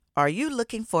Are you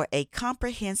looking for a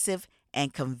comprehensive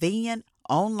and convenient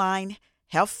online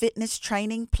health fitness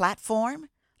training platform?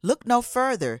 Look no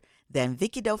further than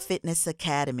Vikido Fitness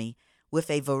Academy. With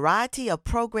a variety of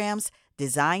programs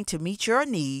designed to meet your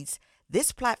needs,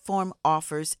 this platform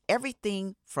offers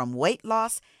everything from weight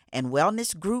loss and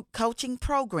wellness group coaching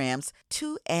programs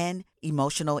to an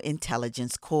emotional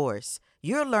intelligence course.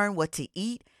 You'll learn what to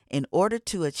eat in order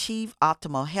to achieve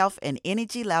optimal health and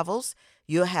energy levels.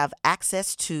 You'll have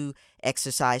access to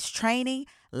exercise training,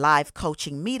 live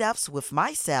coaching meetups with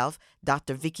myself,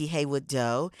 Dr. Vicky Haywood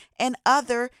Doe, and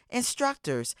other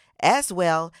instructors, as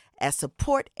well as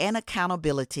support and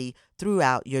accountability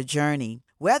throughout your journey.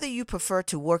 Whether you prefer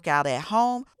to work out at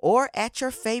home or at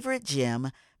your favorite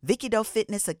gym, Vikido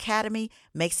Fitness Academy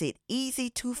makes it easy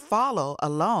to follow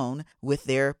along with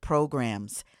their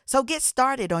programs. So get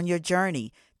started on your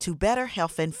journey to better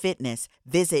health and fitness.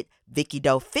 Visit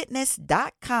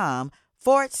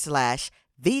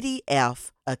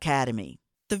vikidofitness.com/VDF Academy.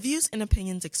 The views and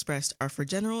opinions expressed are for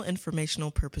general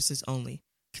informational purposes only.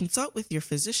 Consult with your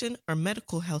physician or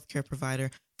medical healthcare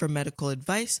provider for medical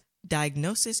advice,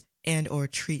 diagnosis, and/or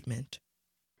treatment.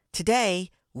 Today,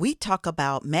 we talk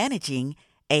about managing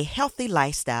a healthy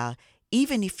lifestyle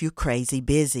even if you're crazy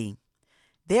busy.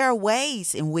 There are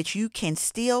ways in which you can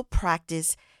still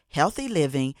practice healthy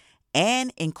living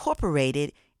and incorporate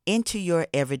it into your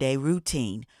everyday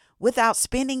routine without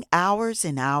spending hours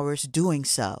and hours doing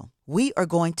so. We are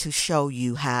going to show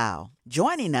you how.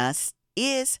 Joining us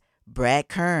is Brad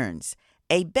Kearns,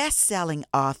 a best-selling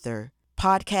author,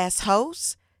 podcast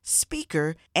host,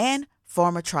 speaker, and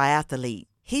former triathlete.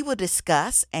 He will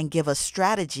discuss and give us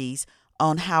strategies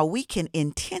on how we can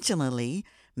intentionally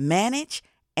manage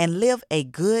and live a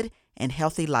good and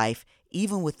healthy life,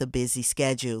 even with a busy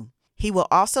schedule. He will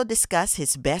also discuss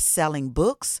his best-selling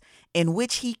books in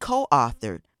which he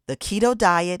co-authored The Keto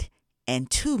Diet and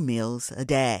 2 Meals a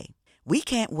Day. We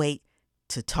can't wait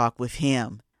to talk with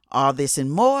him. All this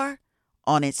and more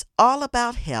on It's All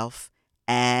About Health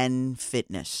and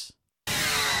Fitness.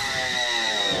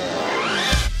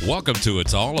 Welcome to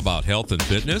It's All About Health and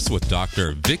Fitness with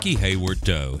Dr. Vicky Hayward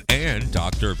Doe and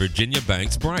Dr. Virginia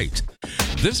Banks Bright.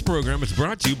 This program is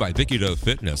brought to you by Vikido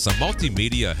Fitness, a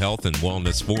multimedia health and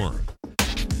wellness forum.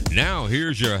 Now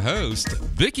here's your host,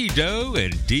 Vicky Doe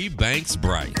and D. Banks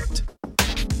Bright.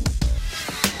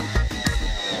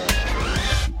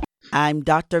 I'm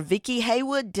Dr. Vicky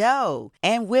Haywood Doe,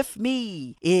 and with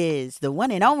me is the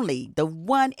one and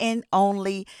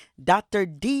only Dr.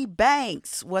 D.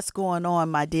 Banks. What's going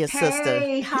on, my dear sister?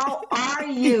 Hey, how are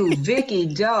you, Vicky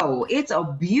Doe? It's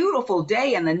a beautiful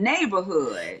day in the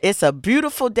neighborhood. It's a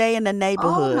beautiful day in the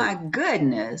neighborhood. Oh, my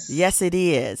goodness. Yes, it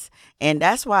is. And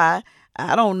that's why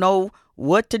I don't know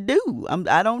what to do.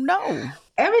 I don't know.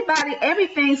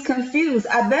 Everything's confused.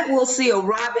 I bet we'll see a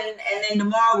robin, and then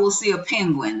tomorrow we'll see a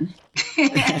penguin. A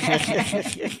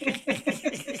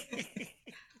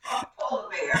polar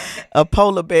bear. A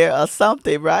polar bear or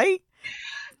something, right?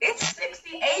 It's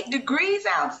 68 degrees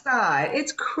outside.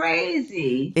 It's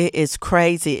crazy. It is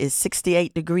crazy. It's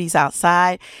 68 degrees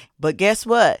outside. But guess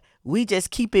what? We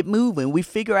just keep it moving. We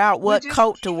figure out what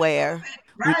coat to wear.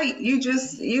 Right.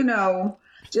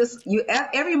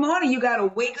 Every morning you got to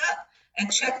wake up and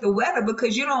check the weather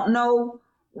because you don't know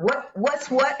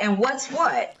what's what and what's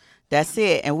what. That's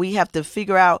it. And we have to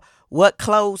figure out what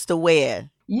clothes to wear.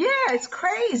 Yeah, it's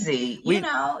crazy.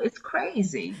 It's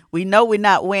crazy. We know we're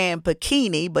not wearing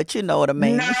bikini, but you know what I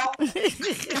mean. No,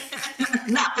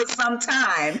 not for some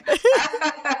time.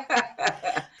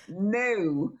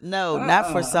 No,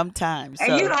 not for some time. So.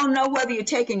 And you don't know whether you're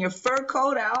taking your fur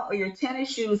coat out or your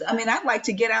tennis shoes. I mean, I'd like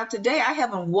to get out today. I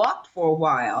haven't walked for a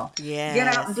while. Yes. Get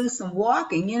out and do some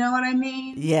walking. You know what I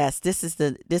mean? Yes,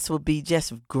 this will be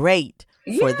just great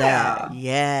for that.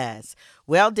 Yes.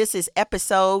 Well, this is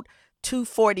episode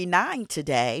 249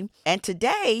 today. And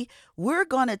today we're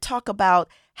going to talk about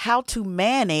how to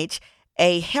manage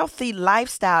a healthy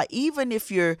lifestyle, even if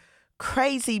you're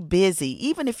crazy busy.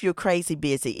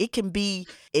 It can be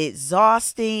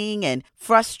exhausting and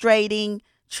frustrating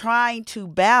trying to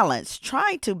balance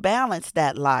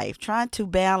that life, trying to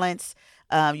balance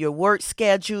your work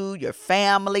schedule, your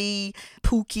family,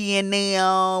 Pookie and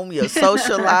them, your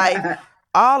social life,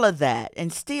 all of that.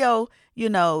 And still,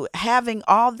 having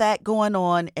all that going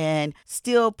on and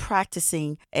still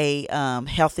practicing a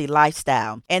healthy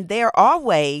lifestyle. And there are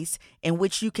ways in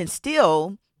which you can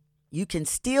still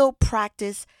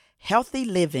practice healthy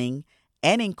living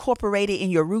and incorporate it in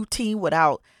your routine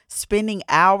without spending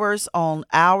hours on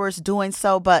hours doing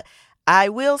so. But I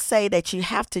will say that you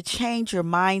have to change your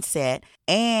mindset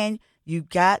and You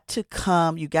got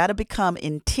to become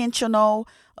intentional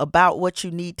about what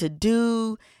you need to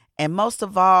do. And most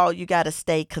of all, you got to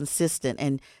stay consistent.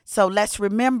 And so let's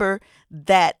remember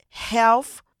that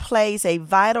health plays a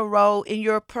vital role in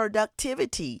your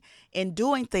productivity, in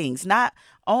doing things, not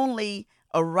only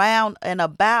around and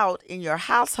about in your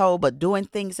household, but doing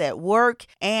things at work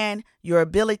and your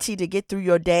ability to get through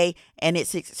your day. And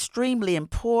it's extremely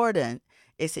important.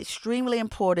 It's extremely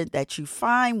important that you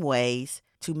find ways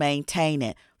to maintain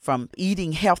it, from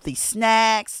eating healthy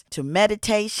snacks to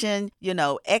meditation,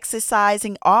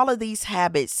 exercising. All of these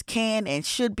habits can and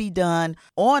should be done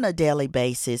on a daily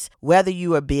basis, whether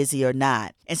you are busy or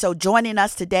not. And so joining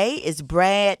us today is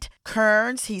Brad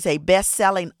Kearns. He's a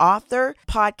best-selling author,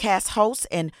 podcast host,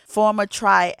 and former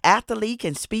triathlete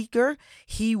and speaker.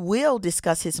 He will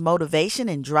discuss his motivation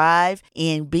and drive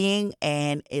in being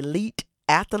an elite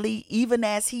athlete, even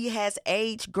as he has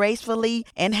aged gracefully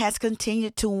and has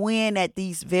continued to win at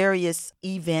these various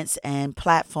events and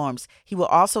platforms. He will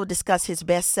also discuss his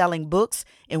best-selling books,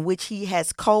 in which he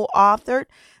has co-authored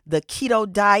The Keto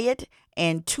Diet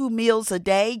and 2 Meals a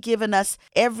Day, giving us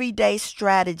everyday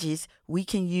strategies we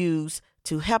can use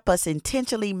to help us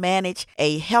intentionally manage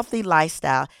a healthy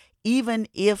lifestyle, even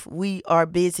if we are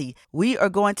busy. We are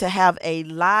going to have a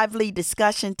lively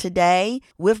discussion today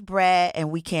with Brad, and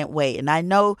we can't wait. And I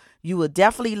know you will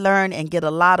definitely learn and get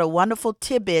a lot of wonderful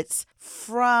tidbits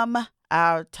from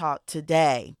our talk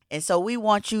today. And so we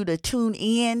want you to tune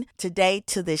in today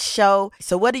to this show.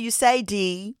 So what do you say,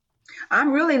 Dee?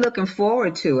 I'm really looking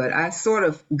forward to it. I sort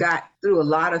of got through a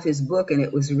lot of his book, and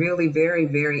it was really very,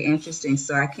 very interesting.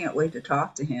 So I can't wait to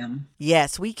talk to him.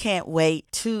 Yes, we can't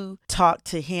wait to talk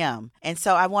to him. And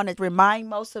so I want to remind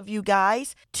most of you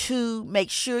guys to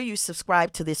make sure you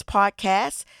subscribe to this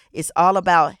podcast. It's all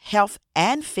about health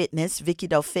and fitness, Vicky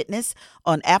Doe Fitness,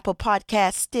 on Apple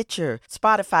Podcasts, Stitcher,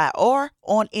 Spotify, or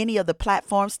on any of the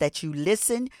platforms that you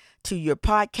listen to your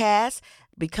podcast.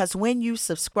 Because when you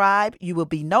subscribe, you will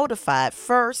be notified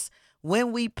first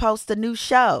when we post a new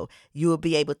show. You will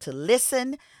be able to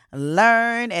listen,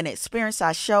 learn, and experience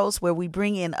our shows where we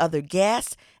bring in other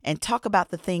guests and talk about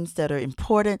the things that are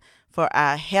important for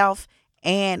our health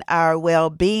and our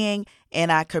well-being in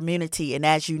our community. And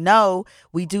as you know,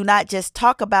 we do not just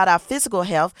talk about our physical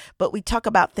health, but we talk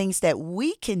about things that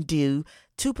we can do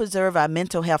to preserve our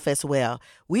mental health as well.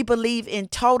 We believe in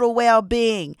total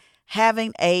well-being,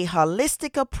 having a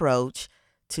holistic approach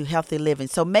to healthy living.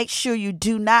 So make sure you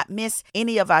do not miss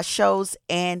any of our shows,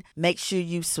 and make sure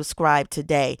you subscribe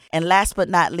today. And last but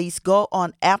not least, go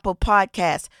on Apple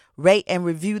Podcasts, rate and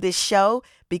review this show,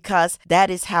 because that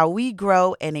is how we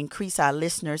grow and increase our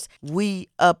listeners. We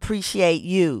appreciate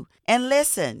you. And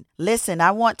listen,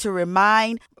 I want to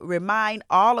remind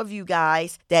all of you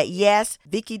guys that yes,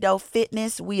 Vicky Doe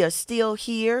Fitness, we are still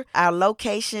here. Our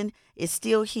location is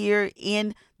still here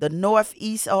in the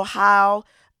Northeast Ohio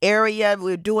area.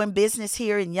 We're doing business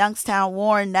here in Youngstown,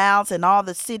 Warren, Niles, and all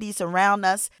the cities around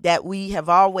us that we have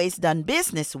always done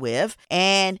business with.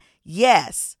 And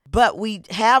yes, but we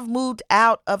have moved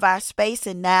out of our space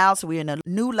in Niles. We're in a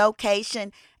new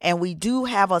location, and we do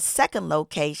have a second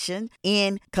location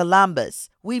in Columbus.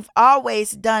 We've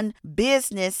always done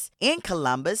business in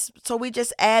Columbus, so we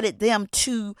just added them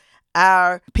to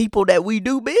our people that we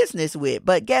do business with.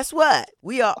 But guess what?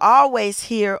 We are always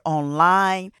here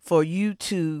online for you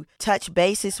to touch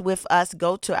bases with us.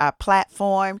 Go to our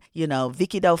platform,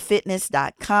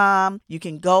 VickyDoeFitness.com. You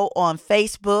can go on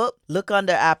Facebook, look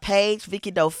under our page,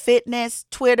 Vicky Doe Fitness,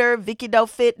 Twitter, Vicky Doe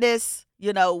Fitness.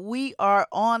 We are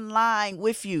online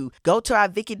with you. Go to our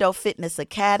Vicky Doe Fitness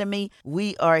Academy.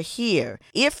 We are here.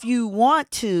 If you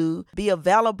want to be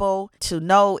available to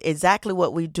know exactly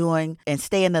what we're doing and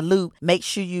stay in the loop, make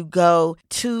sure you go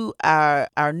to our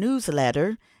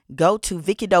newsletter. Go to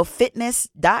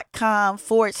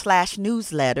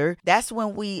VickyDoeFitness.com/newsletter. That's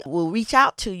when we will reach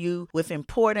out to you with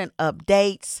important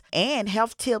updates and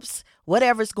health tips,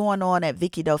 whatever's going on at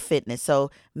Vicky Doe Fitness.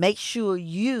 So make sure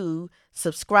you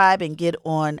subscribe and get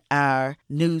on our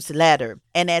newsletter.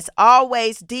 And as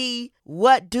always, Dee,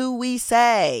 what do we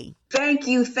say? Thank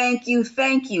you, thank you,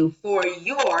 thank you for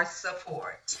your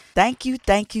support. Thank you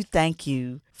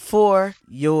for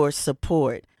your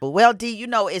support. Well, Dee,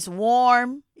 it's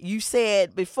warm. You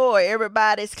said before,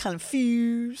 everybody's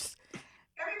confused.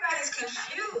 Everybody's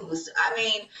confused.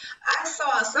 I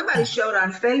saw somebody showed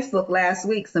on Facebook last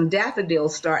week some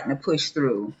daffodils starting to push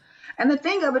through. And the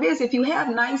thing of it is, if you have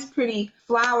nice, pretty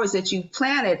flowers that you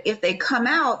planted, if they come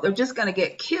out, they're just going to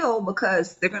get killed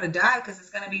because they're going to die because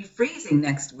it's going to be freezing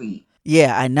next week.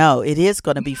 Yeah, I know. It is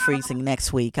going to be freezing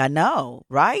next week. I know,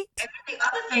 right? And the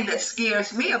other thing that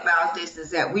scares me about this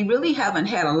is that we really haven't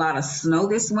had a lot of snow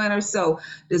this winter. So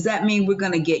does that mean we're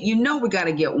going to get, we got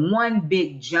to get one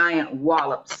big giant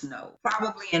wallop snow,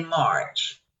 probably in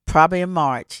March. Probably in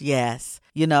March, yes.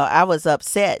 I was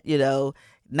upset,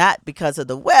 not because of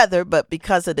the weather, but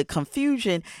because of the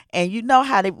confusion. And you know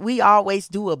how we always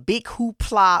do a big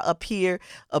hoopla up here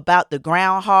about the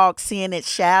groundhog seeing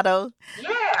its shadow?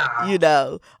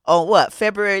 Yeah. On what,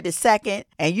 February the 2nd?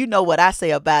 And you know what I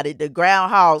say about it. The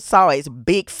groundhog saw its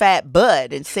big fat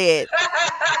butt and said,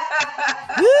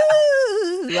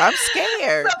 "Ooh, I'm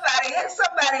scared."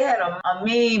 Somebody had a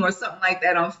meme or something like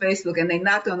that on Facebook, and they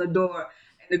knocked on the door,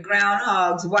 and the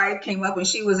groundhog's wife came up, and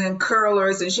she was in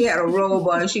curlers, and she had a robe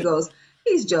on, and she goes,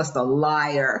 "He's just a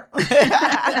liar."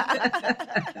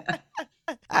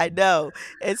 I know.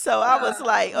 And so I was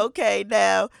like, okay,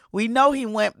 now we know he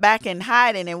went back in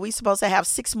hiding and we supposed to have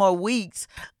 6 more weeks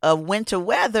of winter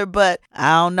weather, but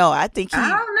I don't know. I don't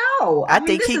know. I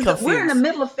think he confused. We're in the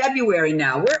middle of February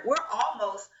now. We're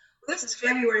almost, this is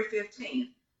February 15th.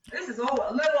 This is a little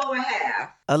over half.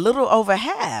 A little over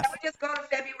half. We just go to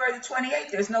February the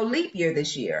 28th. There's no leap year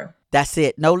this year. That's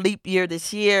it. No leap year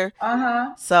this year.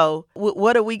 Uh-huh. So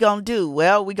what are we going to do?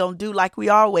 Well, we're going to do like we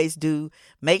always do.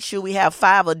 Make sure we have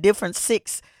 5 or different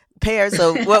 6 pairs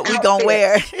of what we going to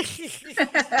wear.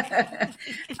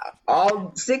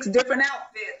 All 6 different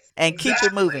outfits. And keep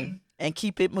it moving. And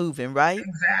keep it moving, right?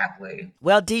 Exactly.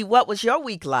 Well, Dee, what was your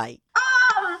week like?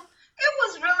 It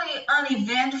was really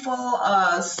uneventful.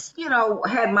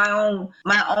 Had my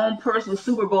own personal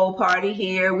Super Bowl party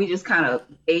here. We just kind of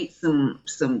ate some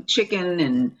chicken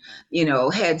and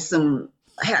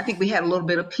I think we had a little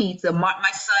bit of pizza. My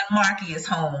son Marky is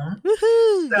home.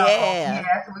 Woohoo! So,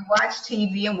 so we watched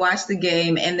TV and watched the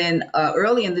game, and then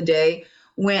early in the day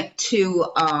went to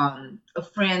a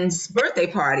friend's birthday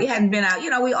party. Hadn't been out.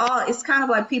 It's kind of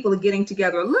like people are getting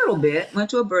together a little bit. Went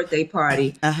to a birthday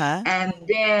party. And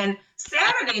then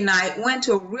Saturday night went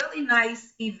to a really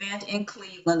nice event in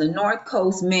Cleveland, the North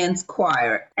Coast Men's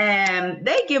Choir. And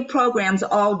they give programs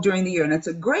all during the year. And it's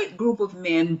a great group of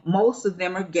men. Most of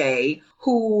them are gay,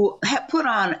 who have put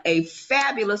on a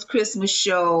fabulous Christmas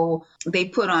show. They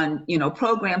put on,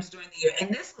 programs during the year. And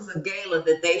this was a gala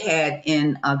that they had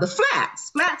in the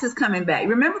Flats. Flats is coming back.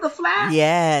 Remember the Flats?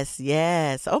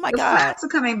 Yes. Oh, my God. The Flats are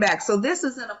coming back. So this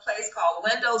is in a place called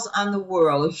Windows on the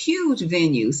World, a huge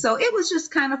venue. So it was just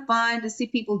kind of fun to see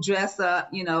people dress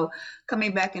up,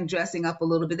 coming back and dressing up a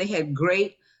little bit. They had a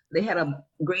great silent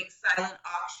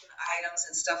auction items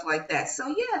and stuff like that. So,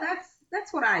 yeah,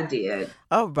 that's what I did.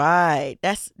 All right.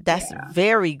 That's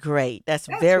very great. That's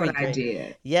very what great. I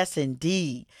did. Yes,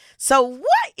 indeed. So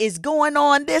what is going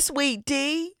on this week,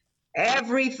 Dee?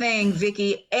 Everything,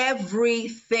 Vicki.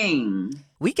 Everything.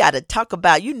 We got to talk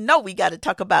about,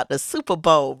 the Super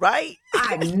Bowl, right?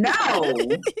 I know.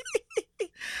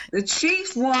 The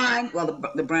Chiefs won. Well,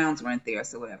 the Browns weren't there,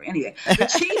 so whatever. Anyway, the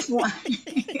Chiefs won.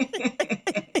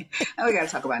 We got to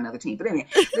talk about another team, but anyway,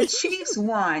 the Chiefs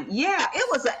won. Yeah, it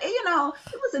was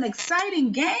an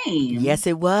exciting game. Yes,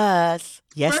 it was.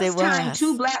 First time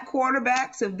 2 black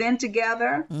quarterbacks have been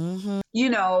together. Mm-hmm.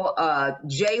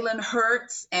 Jalen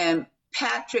Hurts and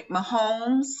Patrick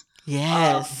Mahomes.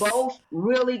 Yes. Both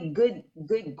really good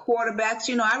quarterbacks.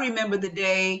 I remember the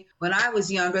day when I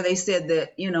was younger, they said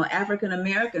that, African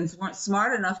Americans weren't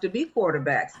smart enough to be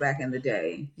quarterbacks back in the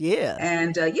day. Yeah.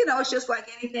 And, it's just like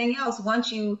anything else.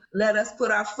 Once you let us put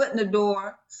our foot in the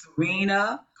door,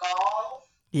 Serena, golf,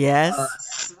 yes,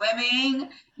 swimming,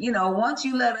 once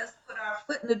you let us put our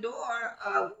foot in the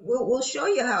door, we'll show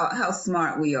you how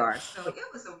smart we are. So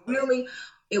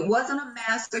it wasn't a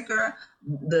massacre.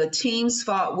 The teams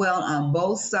fought well on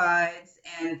both sides.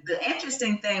 And the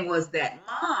interesting thing was that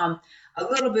Mom, a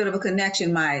little bit of a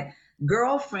connection, my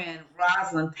girlfriend,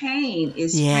 Rosalind Payne,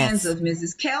 is friends of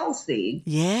Mrs. Kelsey.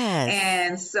 Yes.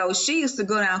 And so she used to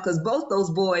go down, because both those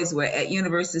boys were at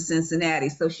University of Cincinnati.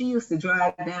 So she used to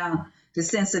drive down to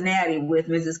Cincinnati with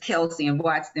Mrs. Kelsey and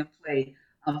watch them play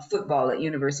football at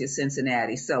University of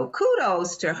Cincinnati. So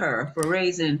kudos to her for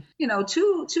raising,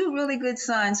 two really good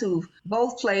sons who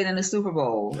both played in the Super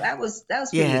Bowl. That was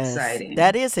pretty exciting.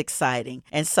 That is exciting.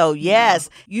 And so, yes,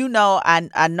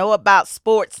 I know about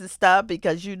sports and stuff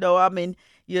because, I'm in,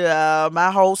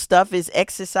 my whole stuff is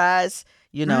exercise,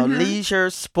 leisure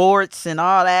sports and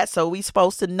all that. So we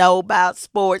supposed to know about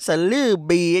sports a little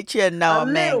bit, A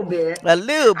man. little bit. A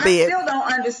little I bit. still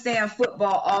don't understand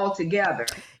football altogether.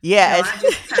 Yeah. I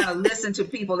just kind of listen to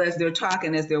people as they're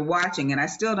talking, as they're watching, and I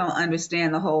still don't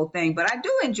understand the whole thing. But I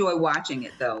do enjoy watching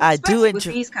it, though, I especially do with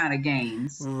enjoy. these kind of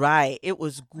games. Right. It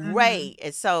was great.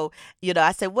 And so,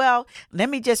 I said, well, let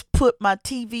me just put my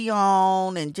TV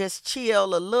on and just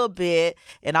chill a little bit.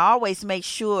 And I always make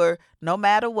sure, no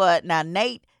matter what. Now,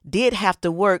 Nate did have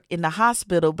to work in the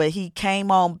hospital, but he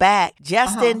came on back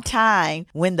just in time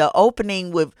when the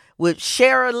opening with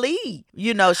Sheryl Lee,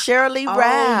 Sheryl Lee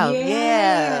Ralph.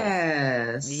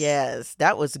 Yes,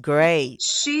 that was great.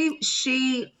 She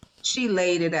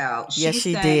laid it out. Yes,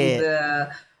 she sang did.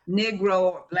 the Negro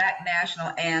or Black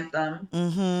National Anthem.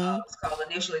 Mm-hmm. It was called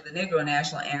initially the Negro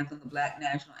National Anthem, the Black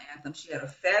National Anthem. She had a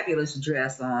fabulous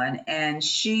dress on, and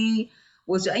she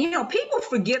was, people have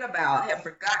forgotten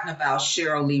about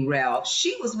Sheryl Lee Ralph.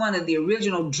 She was one of the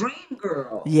original Dream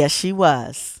Girls. Yes, she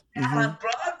was. On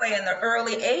Broadway in the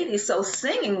early 80s, so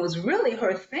singing was really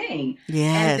her thing.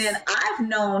 Yes. And then I've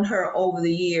known her over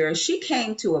the years. She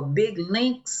came to a big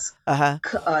Lynx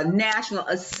National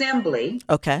Assembly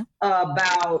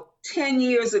about 10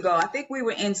 years ago. I think we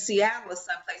were in Seattle or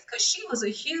someplace, because she was a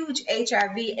huge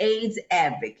HIV/AIDS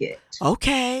advocate.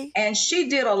 Okay. And she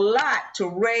did a lot to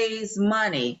raise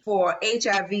money for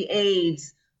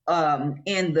HIV/AIDS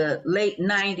in the late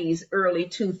 90s, early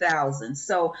 2000s.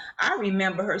 So I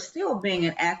remember her still being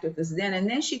an activist then. And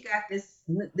then she got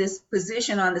this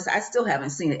position on this. I still haven't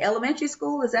seen it. Elementary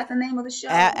School, is that the name of the show?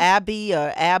 Abby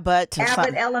or Abbott or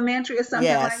something. Elementary or something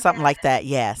like that. Yeah, something like that,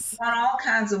 yes. Won all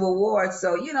kinds of awards.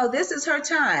 So, this is her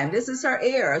time. This is her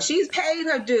era. She's paid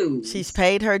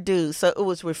her dues. So it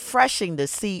was refreshing to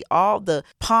see all the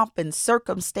pomp and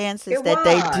circumstances that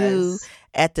they do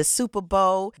at the Super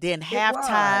Bowl. Then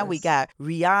halftime, we got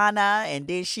Rihanna, and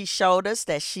then she showed us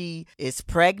that she is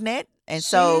pregnant. And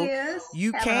so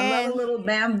you can, a little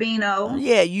bambino.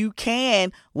 Yeah, you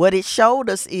can. What it showed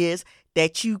us is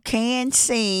that you can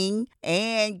sing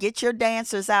and get your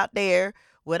dancers out there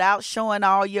without showing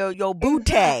all your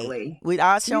booty. Exactly.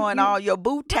 Without showing all your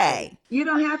booty. Right. You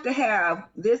don't have to have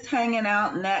this hanging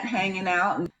out and that hanging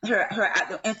out. And her.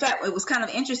 In fact, it was kind of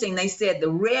interesting. They said the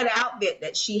red outfit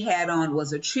that she had on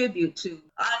was a tribute to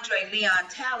Andre Leon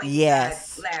Talley.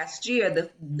 Yes. Last year,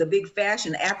 the big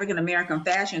African American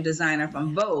fashion designer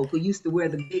from Vogue, who used to wear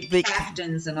the big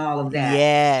caftans and all of that.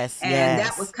 Yes. And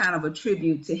that was kind of a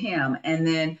tribute to him. And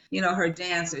then, her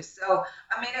dancers. So,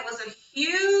 it was a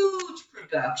huge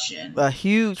production. A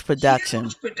huge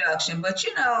production. But,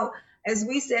 as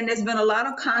we said, there's been a lot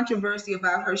of controversy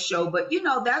about her show, but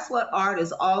that's what art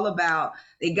is all about.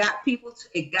 It got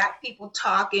people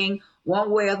talking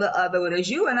one way or the other. But as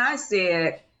you and I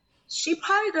said, she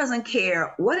probably doesn't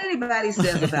care what anybody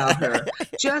says about her.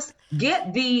 Just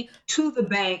get thee to the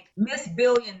bank, Miss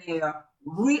Billionaire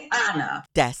Rihanna.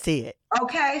 That's it.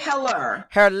 Okay,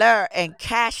 her and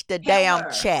cash the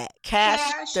damn check.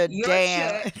 Cash the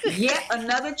damn check, yet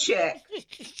another check,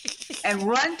 and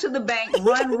run to the bank.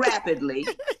 Run rapidly,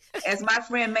 as my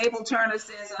friend Mabel Turner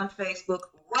says on Facebook.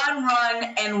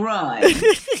 Run, and run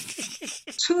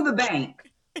to the bank.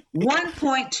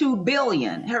 1.2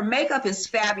 billion. Her makeup is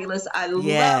fabulous. I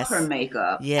love her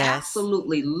makeup. Yes.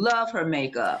 Absolutely love her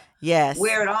makeup. Yes.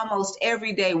 Wear it almost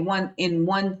every day, in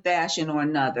one fashion or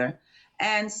another.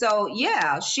 And so,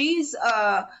 she's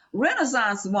a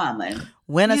Renaissance woman.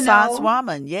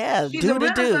 Woman, yeah. She's a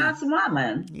Renaissance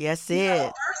woman. Yes, First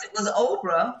it was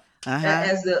Oprah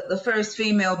as the first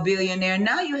female billionaire.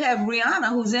 Now you have Rihanna,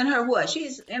 who's in her what?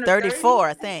 She's in her 34, 30s?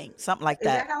 I think. Something like Is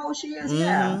that. that how old she is?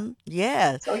 Mm-hmm.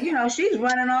 Yeah. So, she's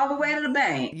running all the way to the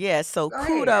bank. Yeah, so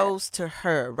kudos to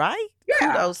her, right?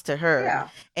 Yeah. Kudos to her. Yeah.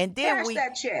 And then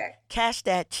Cash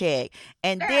that check.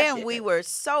 And then we were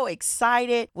so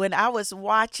excited when I was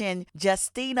watching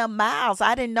Justina Miles.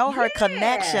 I didn't know her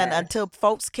connection until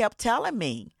folks kept telling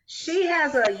me. She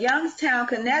has a Youngstown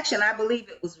connection. I believe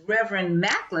it was Reverend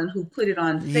Macklin who put it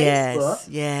on Facebook.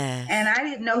 Yes. And I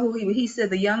didn't know who he said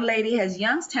the young lady has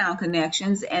Youngstown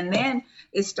connections. And then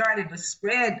it started to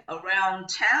spread around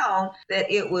town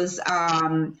that it was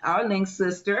our Link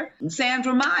sister,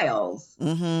 Sandra Miles,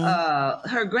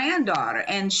 her granddaughter.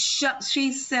 And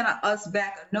she sent us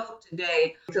back a note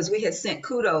today because we had sent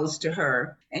kudos to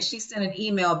her. And she sent an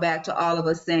email back to all of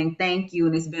us saying thank you.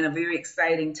 And it's been a very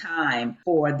exciting time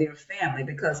for their family,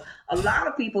 because a lot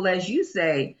of people, as you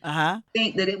say,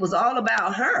 think that it was all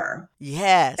about her.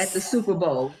 Yes. At the Super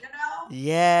Bowl,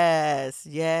 Yes.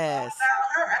 All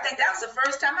about I think that was the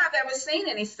first time I've ever seen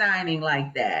any signing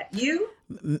like that. You?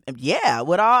 Yeah,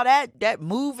 with all that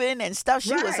moving and stuff,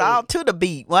 she was all Right. to the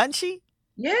beat, wasn't she?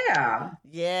 Yeah.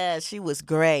 Yeah, she was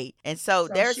great. And so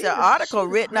So there's she an she article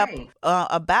was written up great.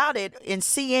 about it in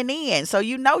CNN. So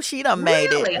you know she done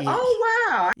made it. Really? Oh,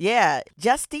 wow. Yeah,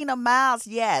 Justina Miles,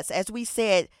 yes. As we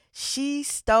said, she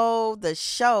stole the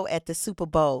show at the Super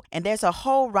Bowl. And there's a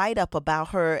whole write up about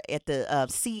her at the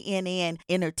CNN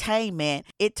Entertainment.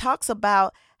 It talks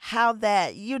about how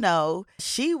that,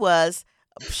 she was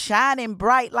shining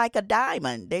bright like a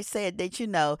diamond. They said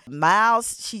that,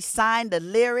 Miles, she signed the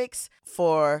lyrics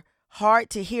for hard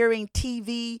to hearing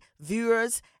TV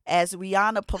viewers as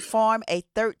Rihanna performed a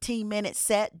 13-minute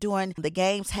set during the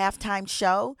game's halftime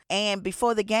show. And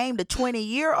before the game, the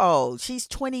 20-year-old, she's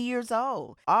 20 years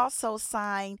old, also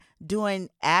signed during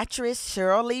actress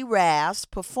Shirley Raff's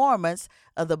performance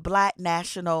of the Black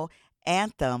National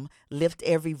Anthem, Lift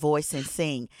Every Voice and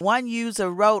Sing. One user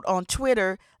wrote on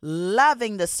Twitter,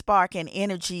 loving the spark and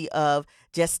energy of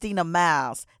Justina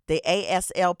Miles, the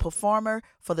ASL performer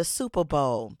for the Super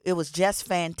Bowl. It was just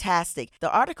fantastic.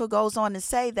 The article goes on to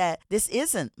say that this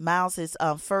isn't Miles's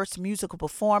first musical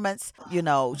performance.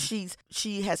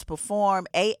 She has performed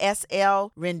ASL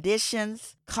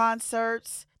renditions,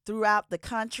 concerts throughout the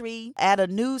country. At a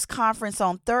news conference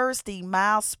on Thursday,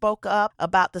 Miles spoke up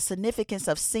about the significance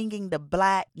of singing the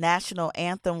Black National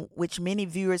Anthem, which many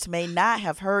viewers may not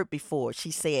have heard before,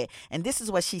 she said. And this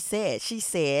is what she said. She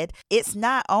said, "It's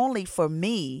not only for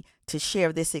me to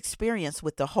share this experience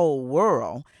with the whole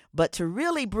world, but to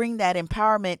really bring that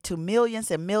empowerment to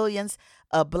millions and millions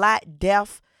of Black,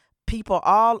 deaf people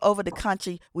all over the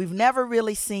country. We've never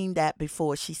really seen that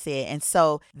before," she said. And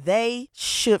so they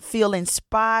should feel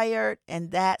inspired. And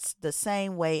that's the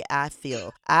same way I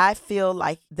feel. I feel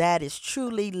like that is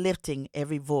truly lifting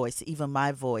every voice, even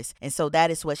my voice. And so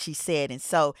that is what she said. And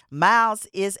so Miles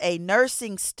is a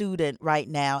nursing student right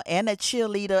now and a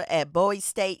cheerleader at Bowie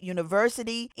State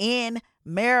University in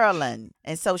Maryland.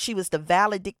 And so she was the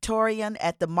valedictorian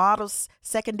at the Model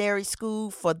Secondary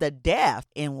School for the Deaf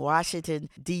in Washington,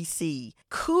 D.C.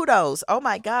 Kudos. Oh,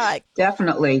 my God.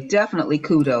 Definitely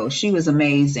kudos. She was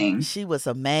amazing. She was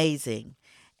amazing.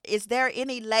 Is there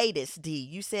any latest, Dee?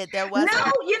 You said there wasn't?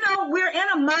 No, we're in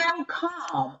a mild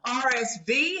calm.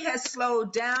 RSV has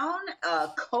slowed down.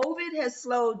 COVID has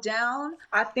slowed down.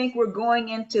 I think we're going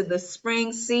into the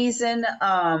spring season.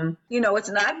 It's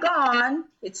not gone.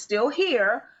 It's still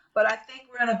here. But I think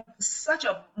we're in such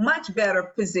a much better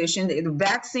position. The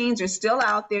vaccines are still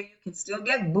out there. You can still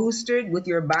get boosted with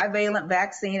your bivalent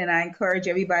vaccine, and I encourage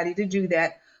everybody to do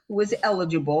that who is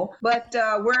eligible. But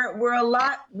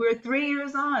we're 3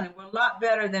 years on, and we're a lot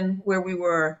better than where we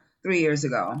were 3 years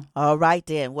ago. All right,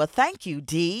 then. Well, thank you,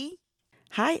 Dee.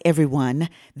 Hi, everyone.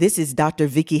 This is Dr.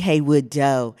 Vicki Haywood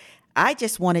Doe. I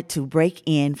just wanted to break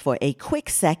in for a quick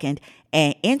second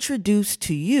and introduce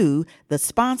to you the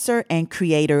sponsor and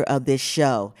creator of this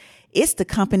show. It's the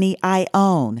company I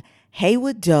own,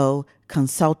 Haywood Doe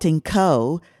Consulting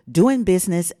Co., doing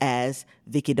business as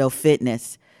Vicki Doe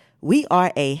Fitness. We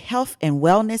are a health and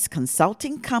wellness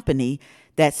consulting company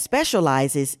that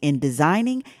specializes in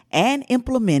designing and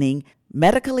implementing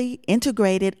medically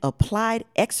integrated applied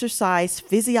exercise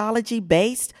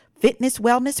physiology-based fitness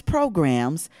wellness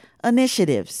programs,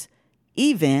 initiatives,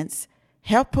 events,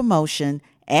 health promotion,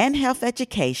 and health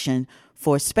education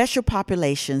for special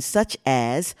populations such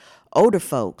as older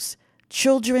folks,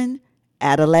 children,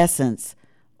 adolescents,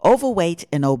 overweight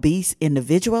and obese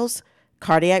individuals,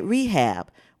 cardiac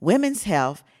rehab, women's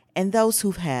health, and those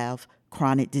who have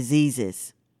chronic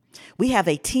diseases. We have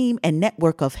a team and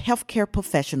network of healthcare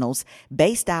professionals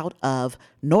based out of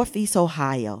Northeast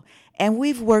Ohio, and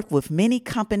we've worked with many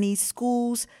companies,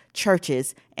 schools,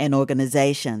 churches, and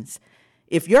organizations.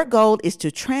 If your goal is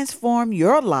to transform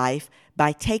your life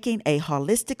by taking a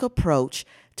holistic approach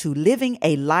to living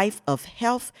a life of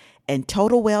health and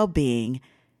total well-being,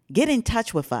 get in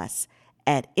touch with us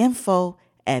at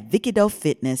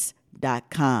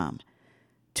info@VickiDoeFitness.com.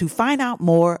 To find out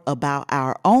more about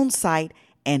our own site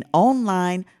and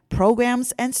online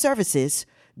programs and services,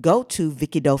 go to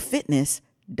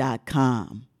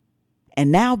VickiDoeFitness.com. And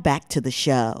now back to the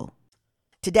show.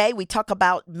 Today, we talk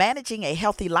about managing a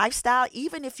healthy lifestyle,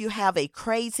 even if you have a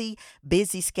crazy,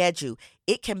 busy schedule.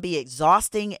 It can be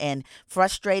exhausting and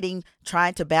frustrating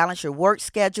trying to balance your work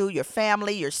schedule, your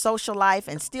family, your social life,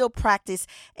 and still practice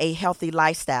a healthy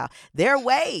lifestyle. There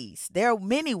are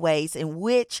many ways in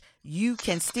which you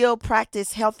can still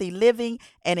practice healthy living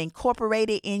and incorporate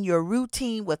it in your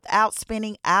routine without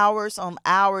spending hours on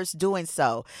hours doing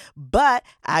so. But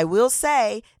I will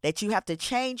say that you have to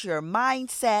change your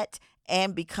mindset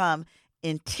and become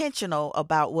intentional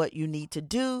about what you need to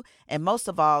do, and most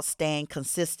of all, staying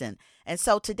consistent. And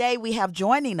so today we have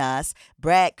joining us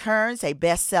Brad Kearns, a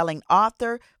best-selling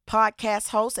author, podcast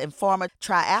host, and former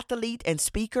triathlete and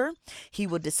speaker. He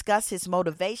will discuss his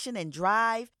motivation and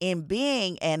drive in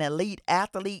being an elite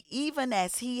athlete, even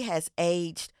as he has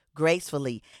aged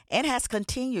gracefully and has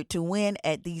continued to win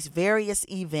at these various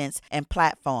events and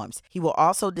platforms. He will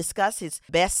also discuss his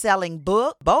best-selling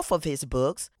book, both of his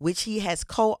books, which he has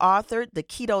co-authored, The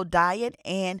Keto Diet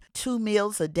and 2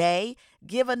 Meals a Day,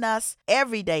 giving us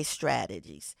everyday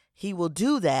strategies. He will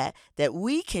do that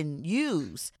we can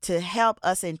use to help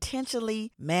us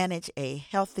intentionally manage a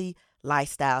healthy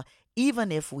lifestyle,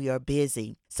 even if we are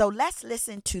busy. So let's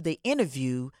listen to the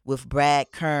interview with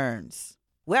Brad Kearns.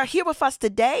 Well, here with us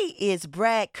today is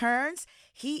Brad Kearns.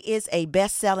 He is a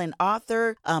best-selling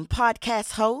author,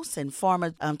 podcast host, and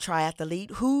former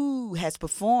triathlete who has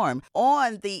performed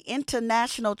on the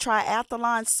international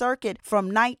triathlon circuit from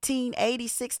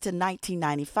 1986 to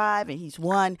 1995, and he's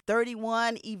won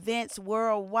 31 events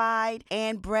worldwide.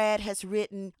 And Brad has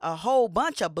written a whole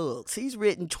bunch of books. He's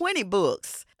written 20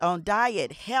 books on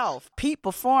diet, health, peak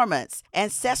performance,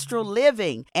 ancestral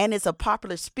living, and is a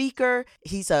popular speaker.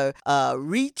 He's a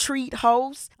retreat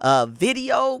host, a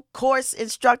video course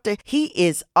instructor. He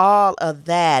is all of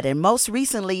that. And most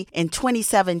recently, in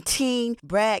 2017,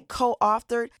 Brad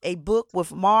co-authored a book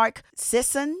with Mark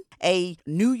Sisson, a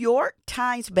New York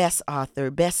Times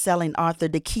best-selling author,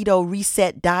 The Keto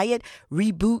Reset Diet,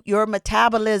 Reboot Your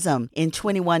Metabolism in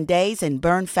 21 Days and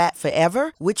Burn Fat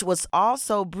Forever, which was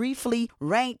also briefly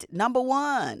ranked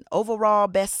 #1 overall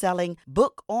best-selling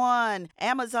book on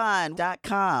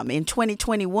Amazon.com. In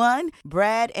 2021,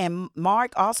 Brad and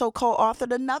Mark also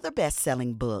co-authored another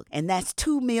best-selling book, and that's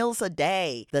 2 Meals a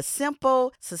Day, the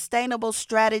simple, sustainable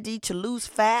strategy to lose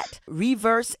fat,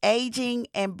 reverse aging,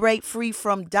 and break free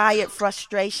from diet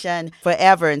frustration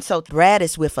forever. And so Brad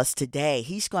is with us today.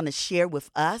 He's going to share with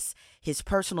us his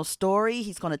personal story.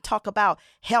 He's going to talk about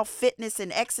health, fitness,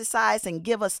 and exercise and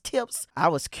give us tips. I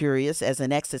was curious as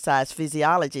an exercise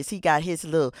physiologist. He got his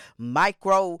little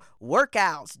micro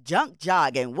workouts, junk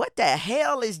jogging. What the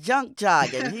hell is junk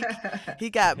jogging? He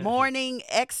got morning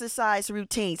exercise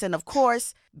routines. And of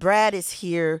course, Brad is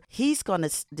here. He's going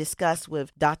to discuss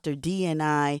with Dr. D and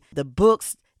I the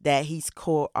books that he's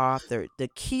co-authored, The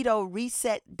Keto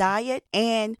Reset Diet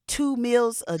and 2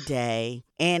 Meals a Day,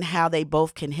 and how they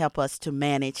both can help us to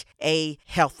manage a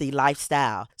healthy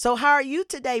lifestyle. So how are you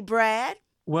today, Brad?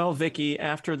 Well, Vicki,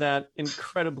 after that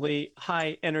incredibly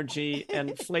high energy and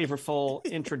flavorful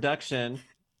introduction,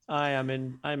 I'm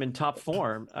in top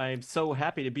form. I'm so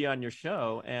happy to be on your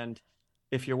show. And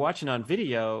if you're watching on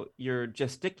video, your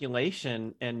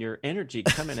gesticulation and your energy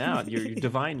coming out, your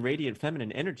divine, radiant,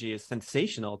 feminine energy is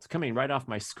sensational. It's coming right off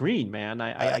my screen, man.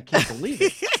 I can't believe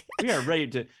it. We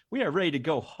are ready to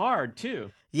go hard too.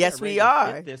 Yes, we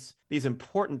are. These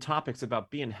important topics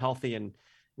about being healthy and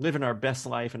living our best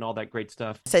life and all that great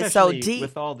stuff. So deep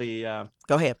with all the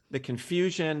go ahead. The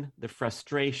confusion, the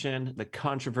frustration, the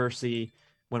controversy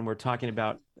when we're talking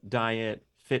about diet,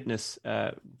 fitness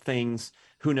things.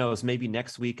 Who knows, maybe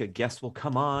next week a guest will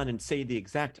come on and say the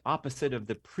exact opposite of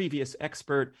the previous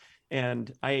expert.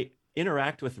 And I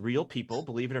interact with real people,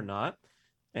 believe it or not,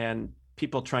 and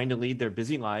people trying to lead their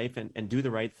busy life and do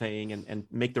the right thing and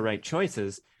make the right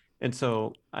choices. And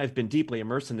so I've been deeply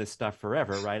immersed in this stuff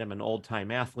forever, right? I'm an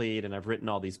old-time athlete and I've written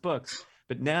all these books.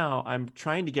 But now I'm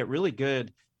trying to get really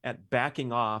good at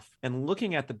backing off and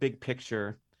looking at the big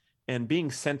picture and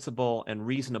being sensible and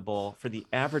reasonable for the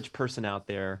average person out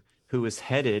there who is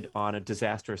headed on a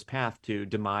disastrous path to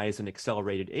demise and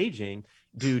accelerated aging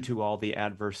due to all the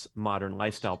adverse modern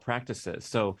lifestyle practices.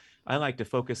 So I like to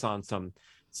focus on some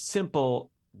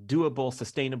simple, doable,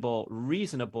 sustainable,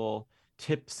 reasonable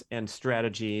tips and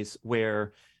strategies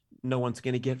where no one's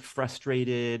going to get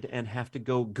frustrated and have to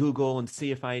go Google and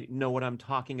see if I know what I'm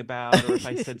talking about, or if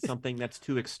I said something that's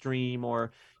too extreme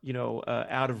or,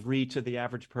 out of reach of the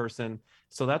average person.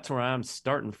 So that's where I'm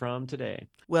starting from today.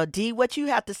 Well, Dee, what you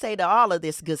have to say to all of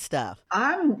this good stuff?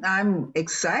 I'm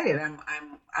excited. I'm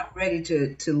ready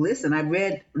to listen. I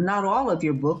read not all of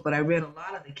your book, but I read a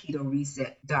lot of the Keto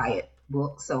Reset Diet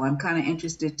book. So I'm kind of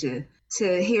interested to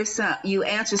hear you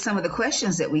answer some of the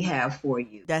questions that we have for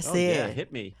you. That's it. Yeah,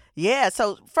 hit me. Yeah.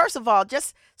 So first of all,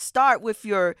 just start with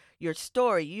your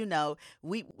story.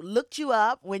 We looked you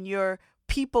up when your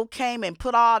people came and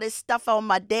put all this stuff on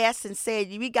my desk and said,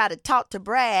 we got to talk to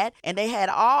Brad. And they had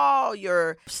all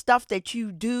your stuff that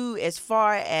you do as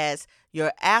far as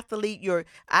your athlete,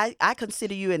 I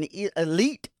consider you an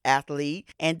elite athlete.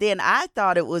 And then I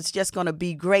thought it was just going to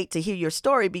be great to hear your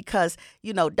story because,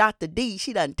 Dr. D,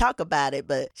 she doesn't talk about it,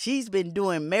 but she's been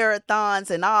doing marathons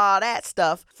and all that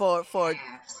stuff for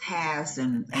halves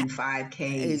and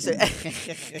 5Ks.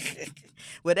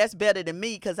 Well, that's better than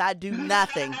me because I do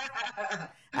nothing.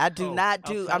 I do not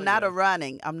do. I'm not a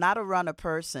runner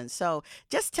person. So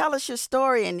just tell us your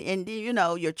story and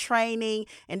your training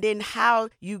and then how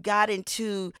you got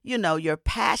into, your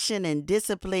passion and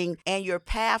discipline and your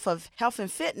path of health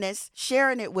and fitness,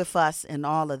 sharing it with us and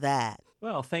all of that.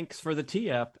 Well, thanks for the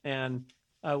tee up. And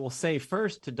I will say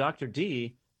first to Dr.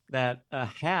 D that a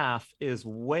half is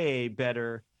way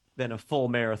better than a full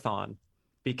marathon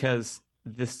because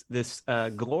this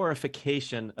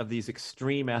glorification of these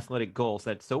extreme athletic goals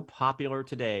that's so popular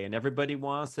today, and everybody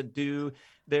wants to do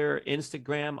their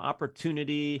Instagram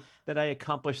opportunity that I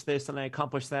accomplished this and I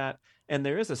accomplished that. And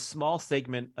there is a small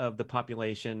segment of the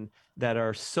population that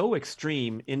are so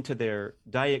extreme into their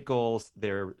diet goals.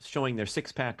 They're showing their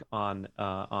six pack on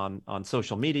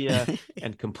social media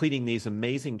and completing these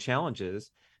amazing challenges.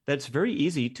 That's very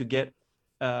easy to get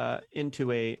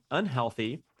into a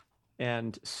unhealthy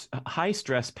and high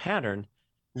stress pattern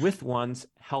with one's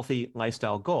healthy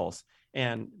lifestyle goals.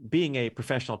 And being a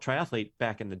professional triathlete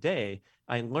back in the day,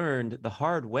 I learned the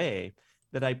hard way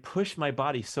that I pushed my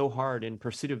body so hard in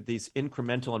pursuit of these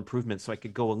incremental improvements so I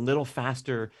could go a little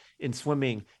faster in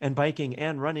swimming and biking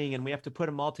and running, and we have to put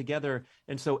them all together.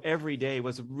 And so every day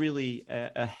was really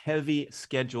a heavy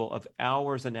schedule of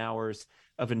hours and hours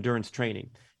of endurance training.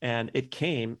 And it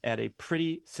came at a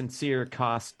pretty sincere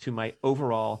cost to my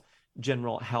overall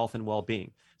general health and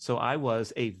well-being. So I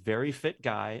was a very fit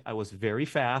guy. I was very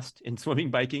fast in swimming,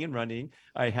 biking, and running.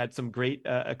 I had some great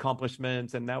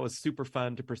accomplishments, and that was super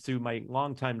fun to pursue my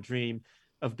longtime dream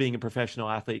of being a professional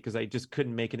athlete because I just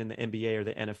couldn't make it in the NBA or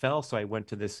the NFL. So I went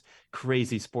to this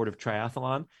crazy sport of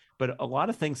triathlon. But a lot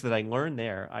of things that I learned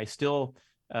there, I still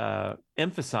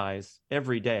emphasize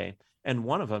every day. And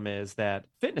one of them is that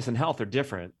fitness and health are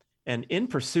different. And in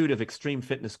pursuit of extreme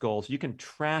fitness goals, you can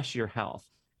trash your health.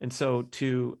 And so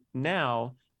to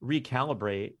now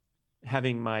recalibrate,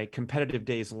 having my competitive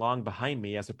days long behind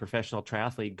me as a professional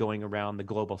triathlete going around the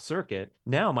global circuit,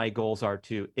 now my goals are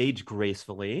to age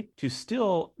gracefully, to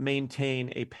still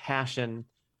maintain a passion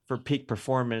for peak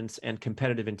performance and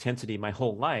competitive intensity my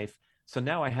whole life. So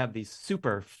now I have these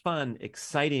super fun,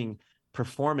 exciting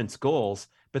performance goals,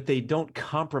 but they don't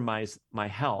compromise my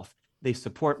health. They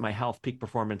support my health, peak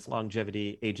performance,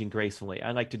 longevity, aging gracefully.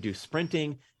 I like to do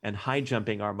sprinting and high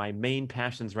jumping are my main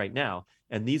passions right now.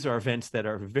 And these are events that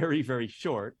are very, very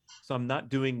short. So I'm not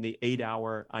doing the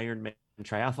 8-hour Ironman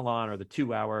triathlon or the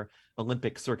 2-hour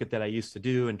Olympic circuit that I used to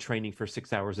do and training for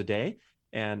 6 hours a day.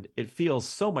 And it feels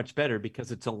so much better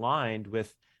because it's aligned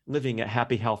with living a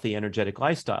happy, healthy, energetic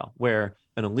lifestyle, where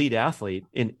an elite athlete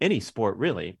in any sport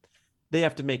really, they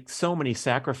have to make so many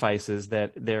sacrifices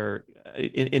that they're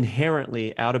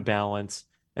inherently out of balance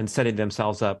and setting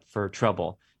themselves up for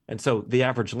trouble. And so the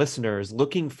average listener is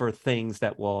looking for things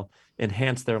that will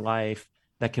enhance their life,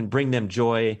 that can bring them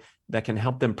joy, that can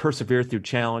help them persevere through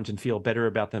challenge and feel better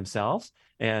about themselves.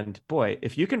 And boy,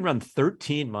 if you can run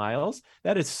 13 miles,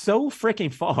 that is so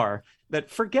freaking far that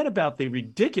forget about the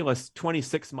ridiculous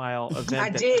 26-mile event. I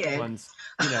did.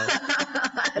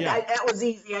 That was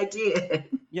easy. I did.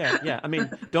 Yeah. I mean,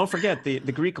 don't forget the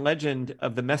Greek legend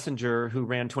of the messenger who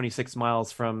ran 26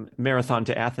 miles from Marathon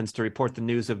to Athens to report the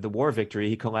news of the war victory.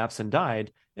 He collapsed and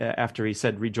died after he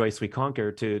said, "Rejoice, we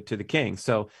conquer," to the king.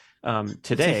 So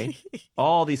today,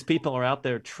 all these people are out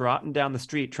there trotting down the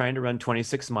street trying to run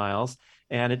 26 miles,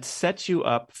 and it sets you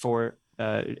up for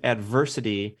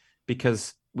adversity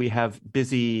because we have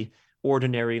busy,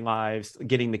 ordinary lives,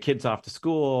 getting the kids off to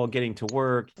school, getting to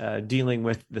work, dealing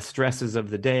with the stresses of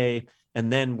the day.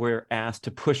 And then we're asked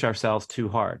to push ourselves too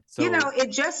hard. So,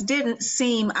 it just didn't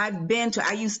seem, I did the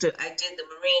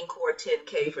Marine Corps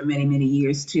 10K for many, many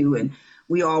years too. And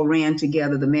we all ran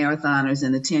together, the marathoners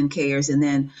and the 10Kers. And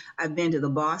then I've been to the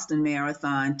Boston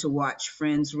Marathon to watch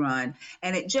friends run.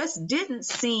 And it just didn't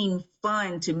seem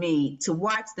fun to me to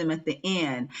watch them at the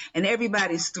end. And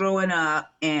everybody's throwing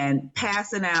up and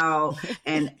passing out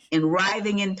and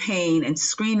writhing in pain and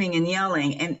screaming and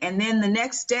yelling. And then the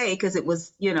next day, because it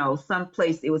was,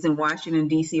 someplace, it was in Washington,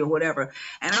 D.C. or whatever.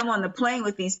 And I'm on the plane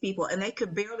with these people and they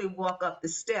could barely walk up the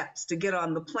steps to get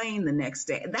on the plane the next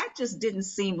day. That just didn't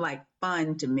seem like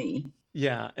fun to me.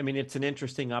 Yeah, I mean, it's an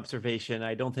interesting observation.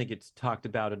 I don't think it's talked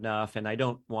about enough, and I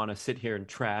don't want to sit here and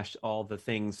trash all the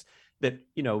things that,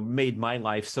 made my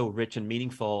life so rich and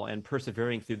meaningful and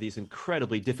persevering through these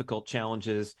incredibly difficult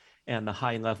challenges and the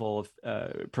high level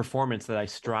of performance that I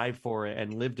strive for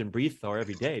and lived and breathed for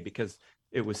every day because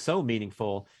it was so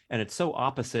meaningful. And it's so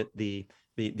opposite the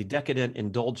decadent,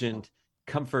 indulgent,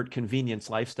 comfort, convenience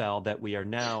lifestyle that we are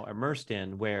now immersed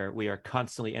in, where we are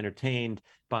constantly entertained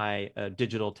by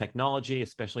digital technology,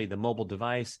 especially the mobile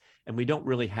device. And we don't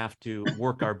really have to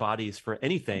work our bodies for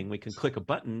anything. We can click a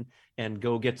button and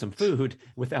go get some food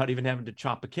without even having to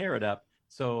chop a carrot up.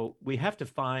 So we have to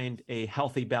find a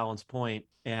healthy balance point,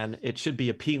 and it should be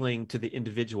appealing to the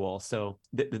individual. So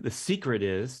the secret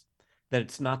is that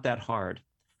it's not that hard,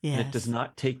 and it does Yes.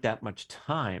 not take that much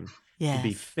time to be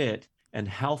Yes. fit and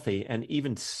healthy and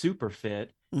even super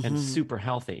fit and Mm-hmm. super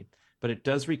healthy. But it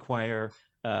does require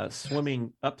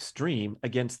swimming upstream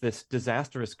against this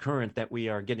disastrous current that we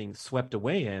are getting swept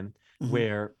away in, Mm-hmm.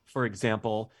 where, for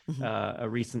example, Mm-hmm. a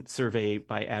recent survey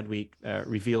by Adweek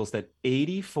reveals that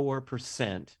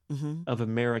 84% Mm-hmm. of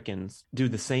Americans do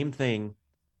the same thing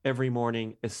every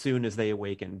morning as soon as they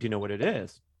awaken. Do you know what it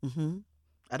is? Mm-hmm.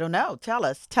 I don't know. Tell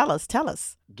us. Tell us. Tell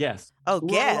us. Guess. Oh, Roll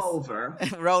guess. over.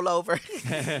 Roll over.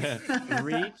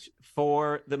 Reach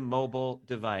for the mobile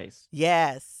device.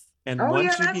 Yes. And Oh, yeah,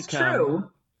 once you that's become,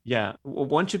 true. yeah,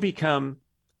 once you become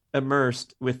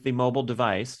immersed with the mobile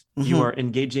device, you Mm-hmm. are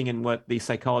engaging in what the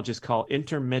psychologists call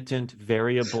intermittent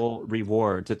variable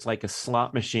rewards. It's like a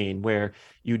slot machine where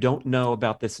you don't know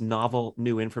about this novel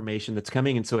new information that's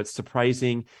coming. And so it's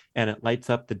surprising, and it lights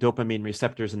up the dopamine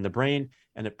receptors in the brain,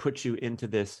 and it puts you into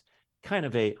this kind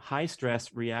of a high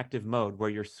stress reactive mode where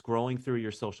you're scrolling through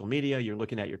your social media, you're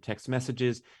looking at your text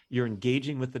messages, you're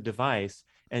engaging with the device,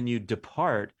 and you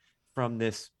depart from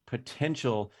this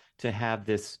potential to have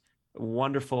this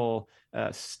wonderful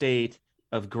state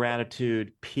of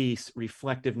gratitude, peace,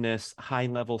 reflectiveness, high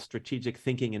level strategic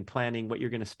thinking and planning, what you're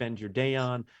going to spend your day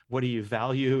on, what do you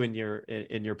value in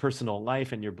your personal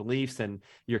life and your beliefs and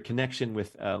your connection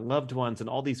with loved ones and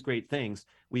all these great things.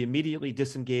 We immediately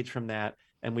disengage from that,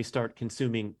 and we start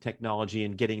consuming technology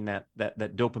and getting that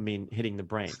dopamine hitting the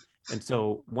brain. And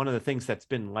so one of the things that's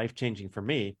been life-changing for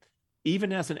me,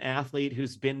 even as an athlete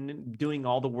who's been doing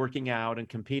all the working out and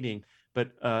competing,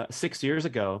 but 6 years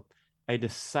ago, I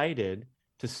decided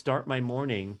to start my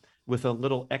morning with a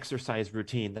little exercise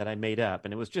routine that I made up.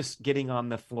 And it was just getting on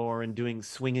the floor and doing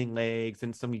swinging legs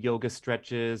and some yoga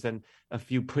stretches and a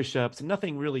few push ups, and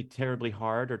nothing really terribly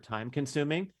hard or time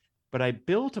consuming. But I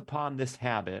built upon this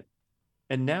habit.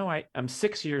 And now I'm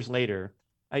 6 years later,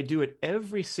 I do it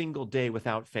every single day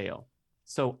without fail.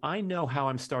 So I know how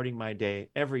I'm starting my day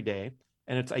every day.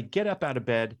 And I get up out of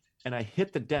bed and I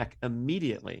hit the deck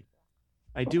immediately.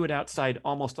 I do it outside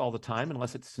almost all the time,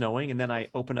 unless it's snowing. And then I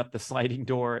open up the sliding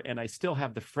door and I still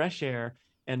have the fresh air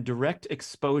and direct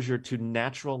exposure to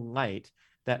natural light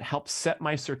that helps set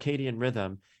my circadian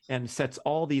rhythm and sets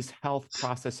all these health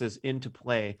processes into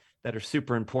play that are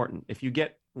super important. If you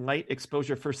get light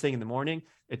exposure first thing in the morning,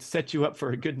 it sets you up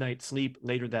for a good night's sleep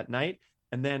later that night.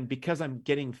 And then because I'm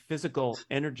getting physical,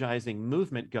 energizing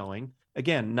movement going,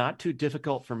 again, not too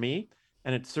difficult for me,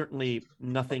 and it's certainly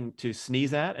nothing to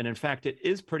sneeze at. And in fact, it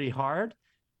is pretty hard,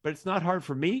 but it's not hard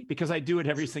for me because I do it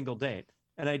every single day.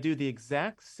 And I do the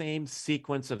exact same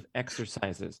sequence of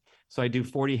exercises. So I do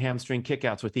 40 hamstring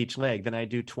kickouts with each leg. Then I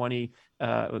do 20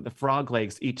 the frog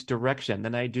legs each direction.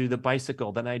 Then I do the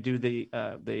bicycle. Then I do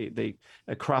the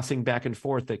crossing back and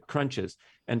forth, the crunches.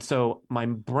 And so my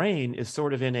brain is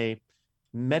sort of in a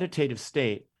meditative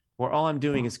state where all I'm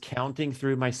doing is counting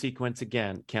through my sequence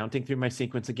again, counting through my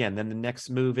sequence again. Then the next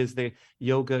move is the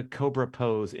yoga cobra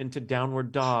pose into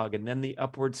downward dog, and then the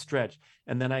upward stretch.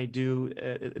 And then I do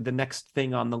the next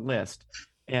thing on the list.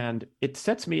 And it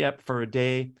sets me up for a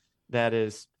day that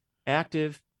is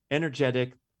active,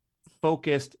 energetic,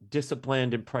 focused,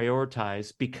 disciplined, and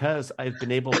prioritized because I've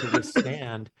been able to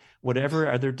withstand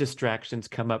whatever other distractions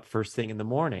come up first thing in the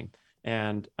morning.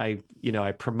 And I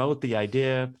promote the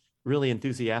idea really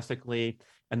enthusiastically.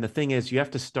 And the thing is, you have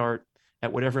to start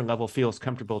at whatever level feels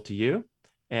comfortable to you.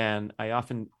 And I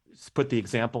often put the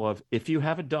example of, if you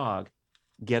have a dog,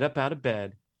 get up out of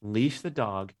bed, leash the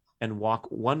dog, and walk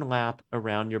one lap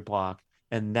around your block.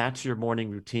 And that's your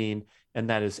morning routine. And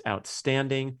that is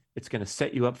outstanding. It's going to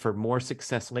set you up for more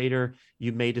success later.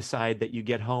 You may decide that you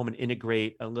get home and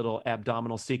integrate a little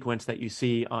abdominal sequence that you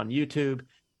see on YouTube.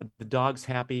 The dog's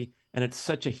happy. And it's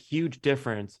such a huge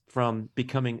difference from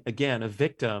becoming, again, a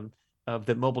victim of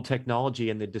the mobile technology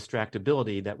and the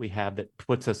distractibility that we have that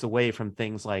puts us away from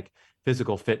things like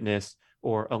physical fitness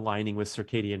or aligning with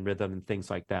circadian rhythm and things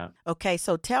like that. Okay,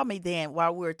 so tell me then,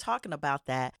 while we're talking about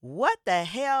that, what the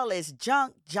hell is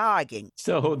junk jogging?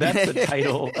 So that's the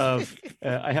title of,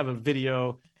 I have a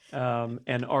video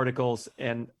and articles,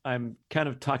 and I'm kind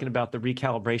of talking about the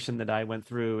recalibration that I went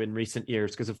through in recent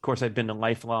years, because of course I've been a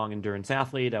lifelong endurance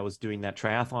athlete. I was doing that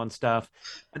triathlon stuff,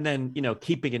 and then,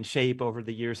 keeping in shape over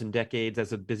the years and decades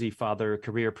as a busy father,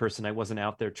 career person. I wasn't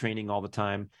out there training all the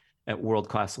time at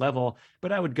world-class level,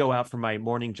 but I would go out for my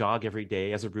morning jog every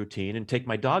day as a routine and take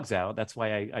my dogs out. That's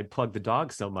why I plug the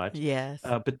dogs so much. Yes.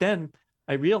 But then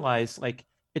I realized, like,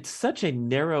 it's such a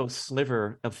narrow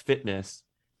sliver of fitness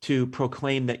to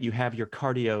proclaim that you have your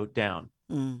cardio down.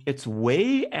 It's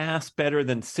way ass better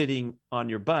than sitting on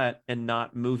your butt and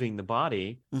not moving the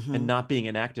body and not being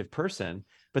an active person.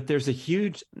 But there's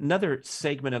another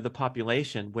segment of the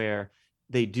population where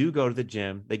they do go to the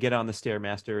gym, they get on the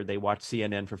Stairmaster, they watch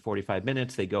CNN for 45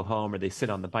 minutes, they go home or they sit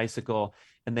on the bicycle,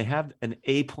 and they have an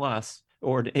A+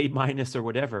 or an A- or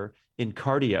whatever in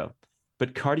cardio.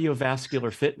 But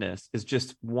cardiovascular fitness is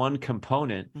just one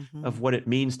component of what it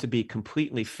means to be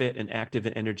completely fit and active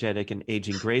and energetic and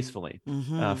aging gracefully.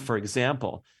 For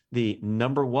example, the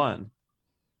number one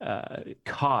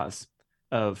cause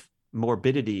of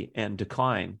morbidity and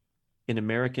decline in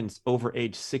Americans over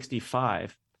age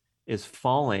 65 is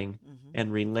falling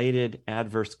and related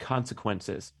adverse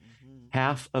consequences.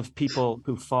 Half of people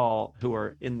who fall, who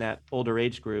are in that older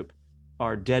age group,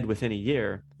 are dead within a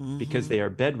year because they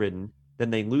are bedridden. Then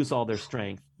they lose all their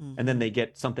strength, and then they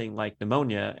get something like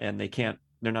pneumonia, and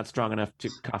they're not strong enough to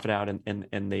cough it out,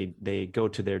 and they go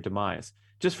to their demise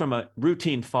just from a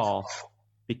routine fall,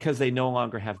 because they no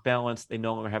longer have balance, they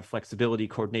no longer have flexibility,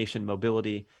 coordination,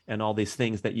 mobility, and all these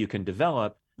things that you can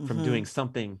develop from doing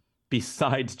something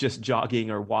besides just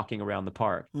jogging or walking around the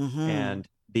park. And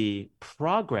the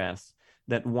progress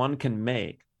that one can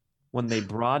make when they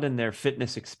broaden their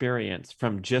fitness experience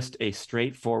from just a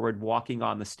straightforward walking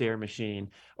on the stair machine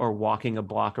or walking a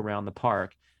block around the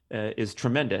park is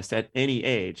tremendous at any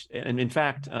age. And in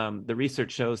fact, the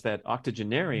research shows that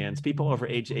octogenarians, people over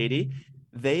age 80,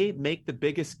 they make the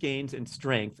biggest gains in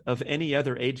strength of any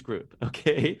other age group.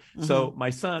 Okay. So my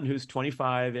son, who's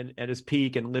 25 and at his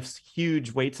peak and lifts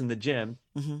huge weights in the gym,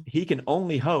 he can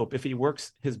only hope, if he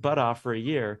works his butt off for a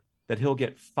year, that he'll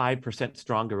get 5%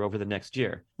 stronger over the next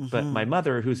year. But my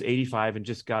mother, who's 85 and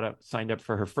just signed up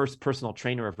for her first personal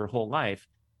trainer of her whole life,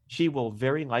 she will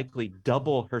very likely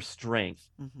double her strength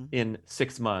in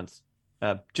 6 months,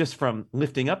 just from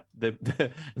lifting up the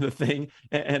thing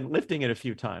and lifting it a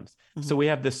few times. So we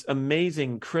have this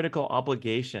amazing critical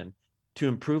obligation to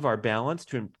improve our balance,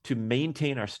 to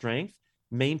maintain our strength,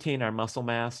 maintain our muscle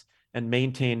mass, and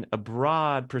maintain a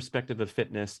broad perspective of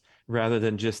fitness, rather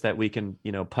than just that we can,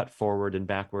 putt forward and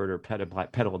backward or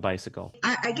pedal a bicycle.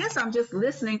 I guess I'm just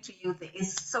listening to you.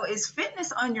 Is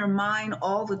fitness on your mind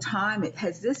all the time?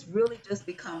 Has this really just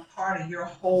become part of your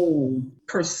whole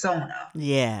persona?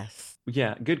 Yes.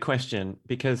 Yeah, good question,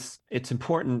 because it's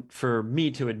important for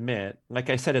me to admit, like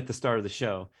I said at the start of the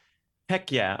show, heck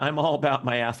yeah, I'm all about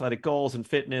my athletic goals and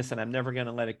fitness, and I'm never going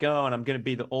to let it go. And I'm going to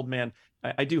be the old man.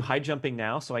 I do high jumping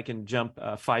now, so I can jump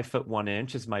 5 foot 1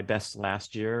 inch is my best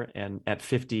last year. And at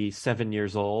 57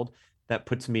 years old, that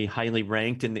puts me highly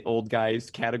ranked in the old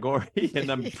guys category.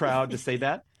 And I'm proud to say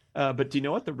that. But do you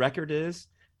know what the record is?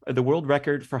 The world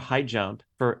record for high jump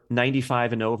for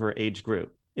 95 and over age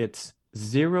group. It's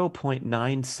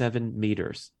 0.97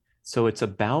 meters. So it's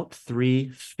about 3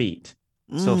 feet.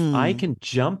 So if I can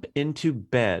jump into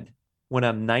bed when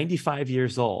I'm 95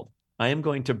 years old, I am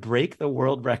going to break the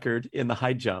world record in the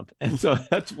high jump. And so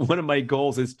that's one of my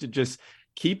goals, is to just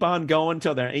keep on going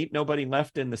till there ain't nobody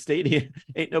left in the stadium,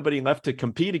 ain't nobody left to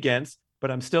compete against,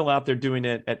 but I'm still out there doing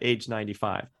it at age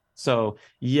 95. So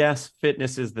yes,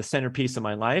 fitness is the centerpiece of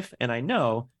my life. And I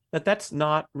know that that's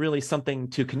not really something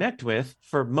to connect with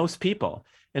for most people.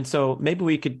 And so maybe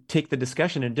we could take the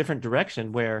discussion in a different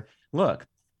direction where, look,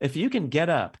 if you can get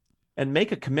up and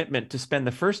make a commitment to spend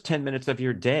the first 10 minutes of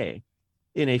your day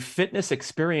in a fitness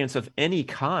experience of any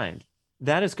kind,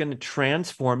 that is going to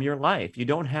transform your life. You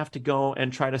don't have to go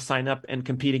and try to sign up and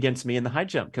compete against me in the high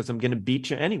jump, because I'm going to beat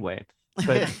you anyway.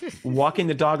 But walking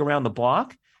the dog around the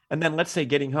block, and then let's say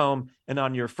getting home and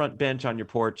on your front bench on your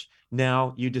porch,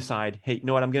 now you decide, hey, you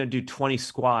know what? I'm going to do 20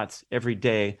 squats every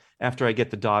day after I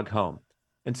get the dog home.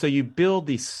 And so you build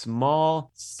these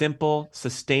small, simple,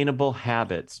 sustainable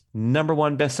habits. Number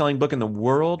one best-selling book in the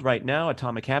world right now,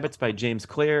 Atomic Habits by James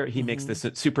Clear. He makes this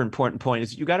super important point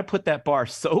is you got to put that bar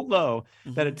so low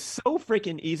that it's so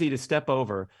freaking easy to step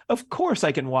over. Of course,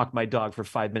 I can walk my dog for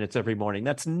 5 minutes every morning.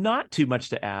 That's not too much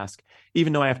to ask,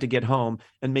 even though I have to get home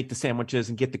and make the sandwiches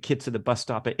and get the kids to the bus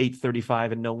stop at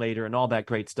 8:35 and no later and all that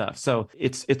great stuff. So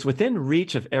it's within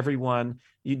reach of everyone.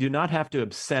 You do not have to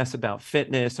obsess about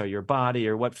fitness or your body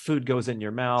or what food goes in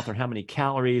your mouth or how many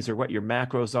calories or what your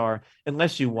macros are,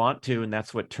 unless you want to, and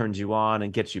that's what turns you on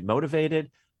and gets you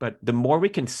motivated. But the more we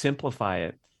can simplify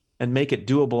it and make it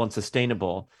doable and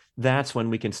sustainable, that's when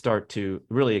we can start to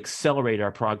really accelerate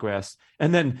our progress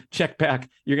and then check back.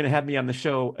 You're going to have me on the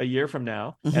show a year from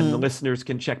now, and the listeners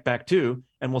can check back too,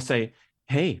 and we'll say,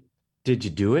 hey, did you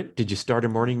do it? Did you start a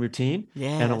morning routine?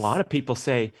 Yes. And a lot of people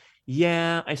say,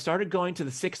 yeah, I started going to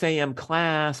the 6 a.m.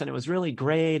 class and it was really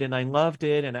great and I loved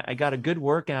it and I got a good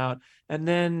workout. And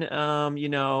then,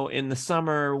 in the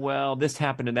summer, well, this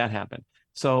happened and that happened.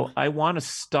 So I want to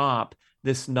stop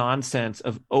this nonsense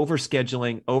of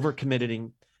overscheduling,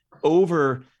 overcommitting,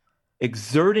 over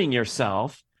exerting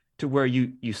yourself to where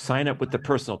you sign up with the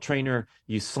personal trainer,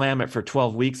 you slam it for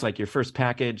 12 weeks like your first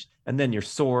package, and then you're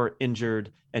sore,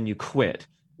 injured, and you quit.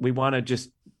 We want to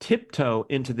just tiptoe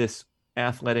into this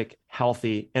athletic,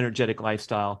 healthy, energetic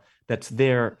lifestyle that's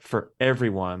there for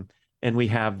everyone. And we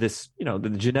have this,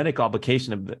 the genetic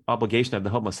obligation of the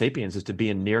Homo sapiens is to be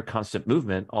in near constant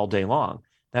movement all day long.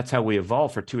 That's how we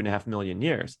evolved for 2.5 million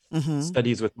years.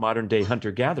 Studies with modern day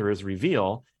hunter-gatherers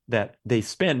reveal that they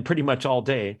spend pretty much all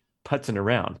day putzing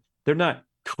around. They're not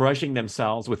crushing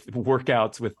themselves with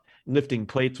workouts, with lifting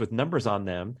plates with numbers on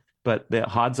them. But the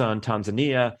Hadza in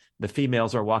Tanzania, the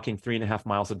females are walking 3.5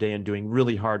 miles a day and doing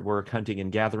really hard work, hunting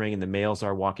and gathering, and the males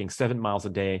are walking 7 miles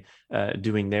a day,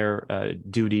 doing their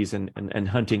duties and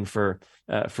hunting for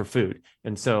food.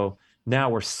 And so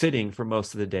now we're sitting for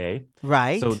most of the day.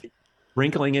 Right. So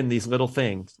sprinkling in these little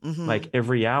things, like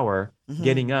every hour,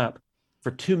 getting up for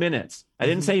 2 minutes. I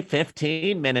didn't say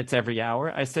 15 minutes every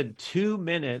hour. I said 2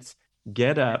 minutes,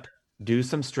 get up, do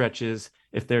some stretches.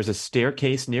 If there's a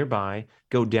staircase nearby,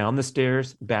 go down the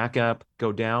stairs, back up,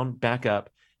 go down, back up.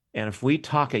 And if we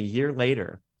talk a year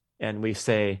later and we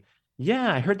say,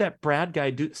 yeah, I heard that Brad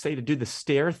guy say to do the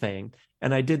stair thing,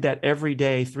 and I did that every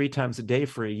day, 3 times a day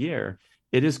for a year,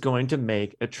 it is going to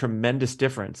make a tremendous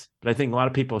difference. But I think a lot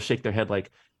of people shake their head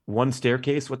like, one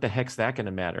staircase, what the heck's that going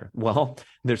to matter? Well,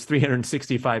 there's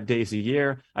 365 days a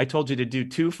year. I told you to do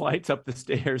 2 flights up the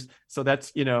stairs. So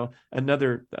that's,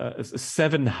 another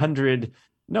 700.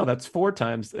 No, that's 4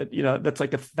 times. That's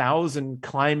like 1,000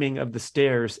 climbing of the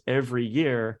stairs every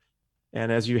year. And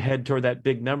as you head toward that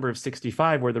big number of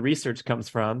 65, where the research comes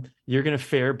from, you're going to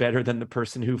fare better than the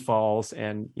person who falls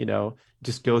and,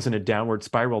 just goes in a downward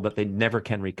spiral that they never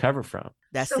can recover from.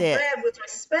 That's it. Brad, with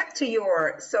respect to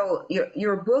your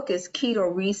book is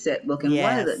Keto Reset book, and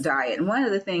one of the diet, and one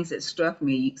of the things that struck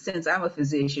me, since I'm a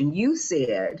physician, you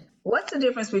said, what's the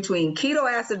difference between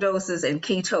ketoacidosis and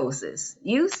ketosis?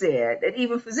 You said that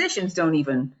even physicians don't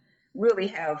even really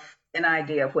have an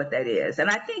idea of what that is.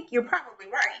 And I think you're probably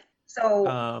right.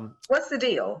 So what's the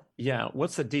deal? Yeah,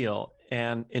 what's the deal?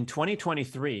 And in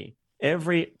 2023,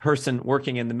 every person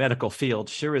working in the medical field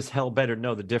sure as hell better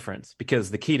know the difference,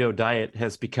 because the keto diet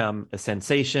has become a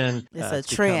sensation. It's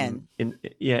a trend.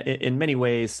 In many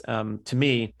ways, to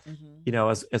me,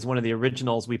 as one of the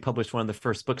originals, we published one of the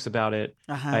first books about it.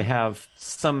 I have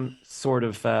some sort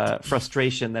of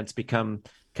frustration that's become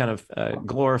kind of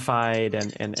glorified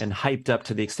and hyped up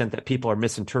to the extent that people are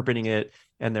misinterpreting it,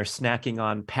 and they're snacking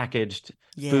on packaged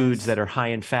foods that are high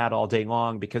in fat all day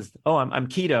long because, I'm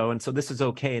keto, and so this is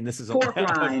okay, and this is pork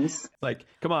rinds. Like,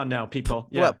 come on now, people.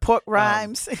 Yeah. What, pork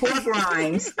rinds? Pork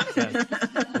rinds.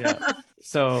 Yeah.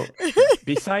 So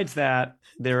besides that,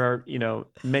 there are,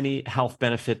 many health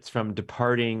benefits from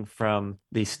departing from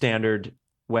the standard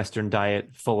Western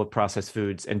diet full of processed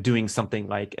foods and doing something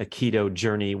like a keto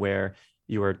journey where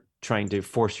you are trying to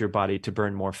force your body to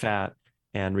burn more fat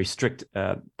and restrict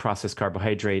processed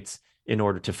carbohydrates in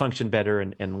order to function better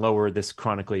and lower this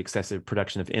chronically excessive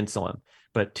production of insulin.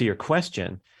 But to your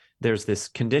question, there's this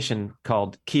condition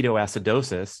called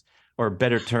ketoacidosis, or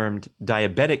better termed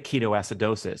diabetic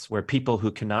ketoacidosis, where people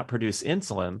who cannot produce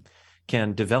insulin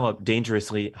can develop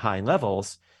dangerously high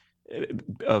levels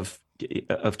of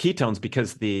ketones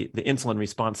because the insulin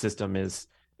response system is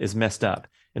messed up.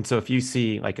 And so if you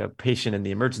see like a patient in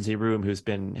the emergency room who's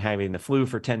been having the flu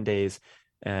for 10 days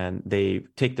and they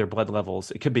take their blood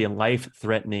levels, it could be a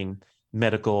life-threatening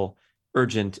medical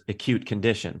urgent acute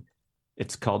condition.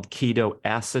 It's called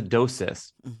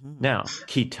ketoacidosis. Now,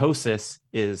 ketosis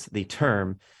is the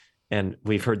term, and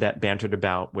we've heard that bantered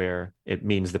about where it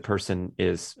means the person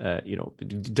is,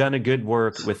 done a good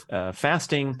work with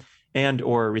fasting and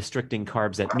or restricting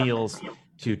carbs at meals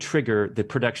to trigger the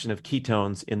production of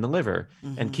ketones in the liver.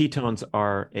 And ketones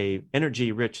are a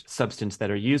energy-rich substance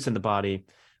that are used in the body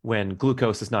when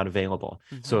glucose is not available.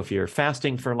 So if you're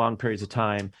fasting for long periods of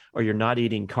time, or you're not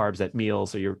eating carbs at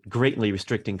meals, or you're greatly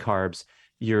restricting carbs,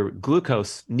 your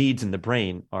glucose needs in the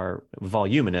brain are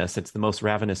voluminous. It's the most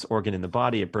ravenous organ in the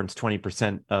body. It burns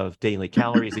 20% of daily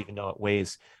calories, even though it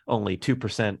weighs only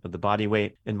 2% of the body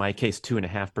weight. In my case,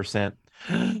 2.5%.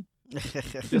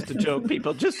 Just a joke,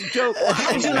 people. Just a joke.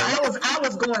 I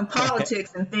was going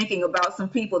politics and thinking about some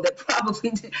people that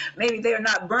probably maybe they're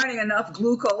not burning enough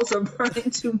glucose or burning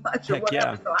too much or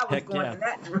whatever. So I was going in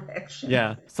that direction.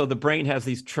 Yeah. So the brain has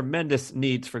these tremendous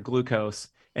needs for glucose,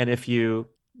 and if you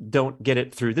don't get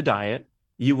it through the diet,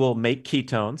 you will make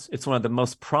ketones. It's one of the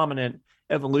most prominent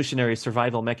evolutionary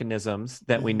survival mechanisms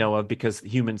that we know of, because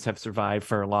humans have survived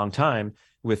for a long time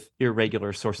with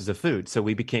irregular sources of food. So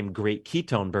we became great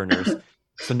ketone burners.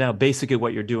 So now basically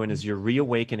what you're doing is you're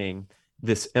reawakening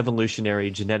this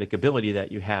evolutionary genetic ability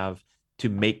that you have to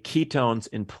make ketones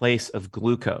in place of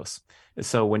glucose.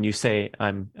 So when you say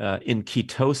I'm in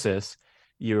ketosis,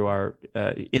 you are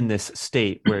in this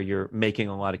state where you're making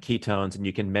a lot of ketones, and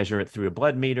you can measure it through a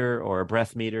blood meter or a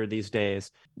breath meter these days.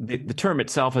 The term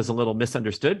itself is a little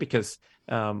misunderstood, because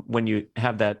when you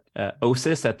have that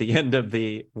osis at the end of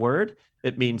the word,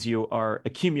 it means you are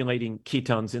accumulating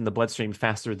ketones in the bloodstream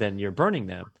faster than you're burning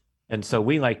them. And so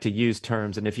we like to use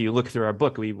terms, and if you look through our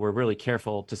book, we were really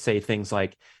careful to say things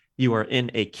like you are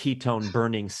in a ketone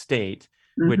burning state,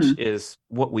 which is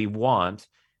what we want.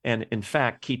 And in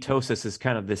fact, ketosis is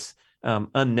kind of this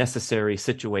unnecessary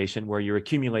situation where you're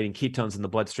accumulating ketones in the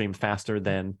bloodstream faster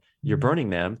than you're burning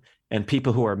them. And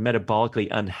people who are metabolically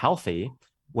unhealthy,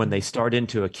 when they start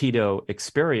into a keto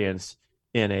experience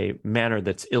in a manner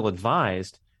that's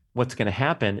ill-advised, what's going to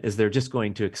happen is they're just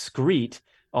going to excrete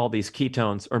all these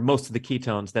ketones, or most of the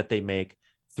ketones that they make,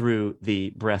 through the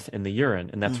breath and the urine.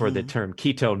 And that's where the term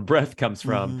ketone breath comes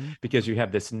from, because you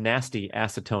have this nasty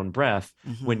acetone breath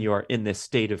when you are in this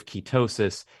state of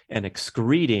ketosis and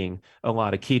excreting a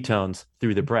lot of ketones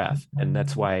through the breath. And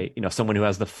that's why, someone who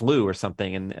has the flu or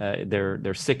something, and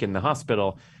they're sick in the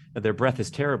hospital, their breath is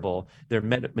terrible, their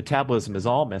metabolism is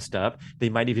all messed up. They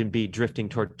might even be drifting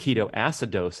toward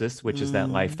ketoacidosis, which is that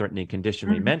life-threatening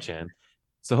condition we mentioned.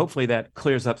 So hopefully that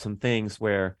clears up some things,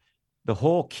 where the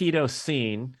whole keto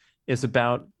scene is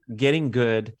about getting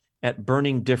good at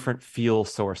burning different fuel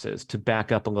sources. To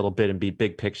back up a little bit and be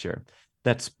big picture,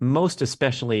 that's most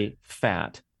especially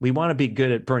fat. We want to be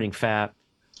good at burning fat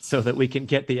so that we can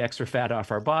get the extra fat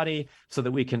off our body, so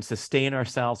that we can sustain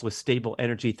ourselves with stable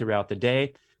energy throughout the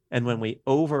day. And when we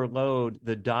overload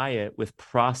the diet with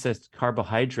processed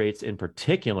carbohydrates in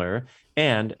particular,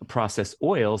 and processed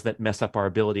oils that mess up our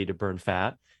ability to burn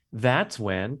fat, that's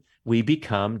when we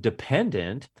become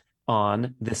dependent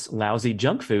on this lousy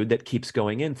junk food that keeps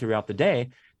going in throughout the day.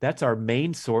 That's our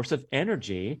main source of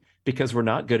energy, because we're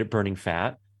not good at burning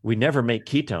fat. We never make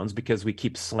ketones because we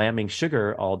keep slamming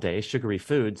sugar all day, sugary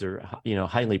foods, or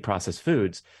highly processed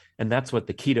foods. And that's what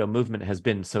the keto movement has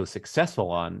been so successful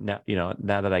on. Now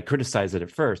that I criticize it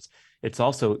at first, it's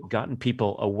also gotten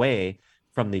people away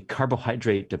from the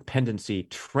carbohydrate dependency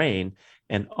train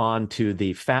and onto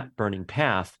the fat burning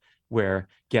path, where,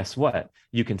 guess what?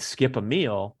 You can skip a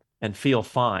meal and feel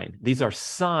fine. These are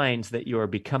signs that you are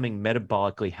becoming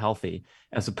metabolically healthy,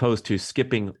 as opposed to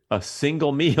skipping a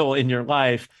single meal in your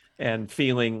life and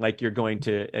feeling like you're going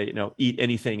to eat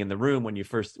anything in the room when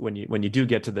you do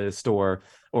get to the store,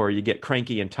 or you get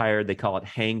cranky and tired. They call it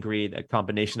hangry, that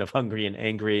combination of hungry and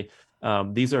angry.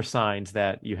 These are signs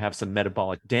that you have some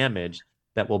metabolic damage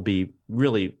that will be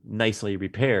really nicely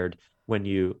repaired when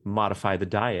you modify the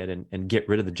diet and get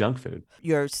rid of the junk food.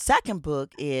 Your second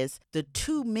book is The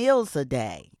 2 Meals a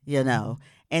Day,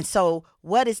 And so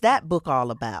what is that book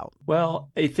all about? Well,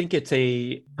 I think it's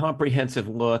a comprehensive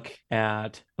look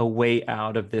at a way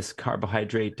out of this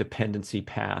carbohydrate dependency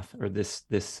path, or this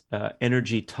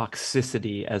energy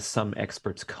toxicity, as some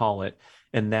experts call it.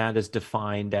 And that is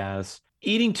defined as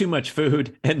eating too much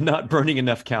food and not burning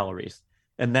enough calories.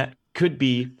 And that could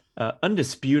be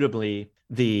undisputably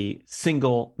the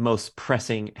single most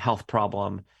pressing health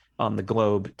problem on the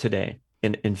globe today.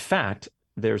 In fact,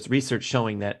 there's research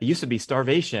showing that it used to be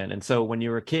starvation. And so when you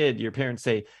were a kid, your parents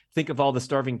say, think of all the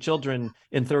starving children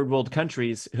in third world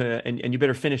countries, and you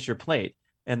better finish your plate.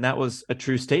 And that was a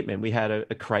true statement. We had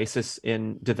a crisis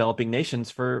in developing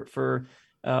nations for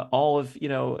all of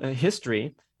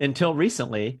history until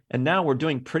recently, and now we're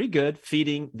doing pretty good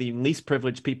feeding the least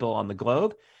privileged people on the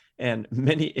globe. And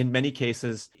in many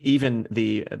cases, even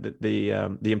the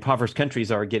impoverished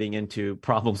countries are getting into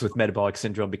problems with metabolic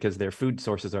syndrome because their food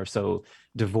sources are so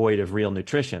devoid of real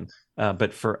nutrition.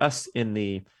 But for us in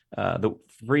the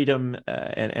freedom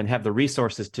and have the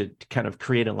resources to kind of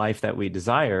create a life that we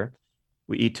desire,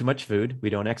 we eat too much food, we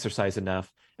don't exercise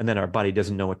enough, and then our body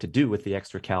doesn't know what to do with the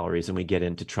extra calories, and we get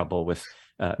into trouble with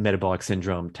metabolic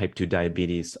syndrome, type 2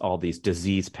 diabetes, all these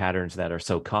disease patterns that are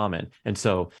so common. And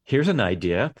so here's an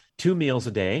idea: 2 meals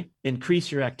a day,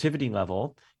 increase your activity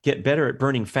level, get better at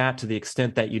burning fat to the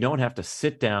extent that you don't have to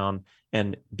sit down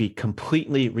and be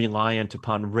completely reliant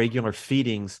upon regular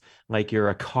feedings like you're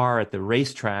a car at the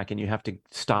racetrack and you have to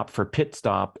stop for pit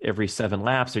stop every 7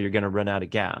 laps or you're going to run out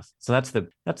of gas. So that's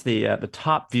the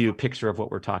top view picture of what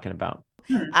we're talking about.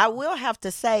 I will have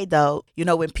to say, though,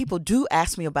 when people do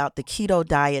ask me about the keto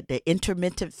diet, the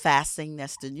intermittent fasting,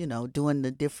 that's doing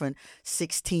the different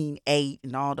 16-8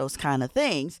 and all those kind of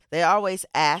things, they always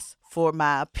ask for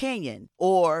my opinion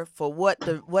or for what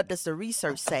does the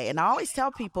research say. And I always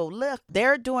tell people, look,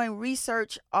 they're doing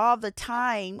research all the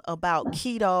time about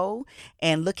keto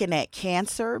and looking at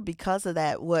cancer because of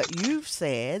that, what you've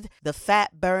said, the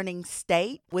fat burning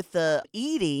state with the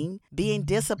eating, being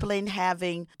disciplined,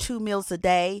 having 2 meals a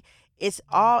day. It's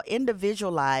all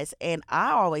individualized. And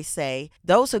I always say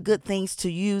those are good things to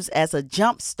use as a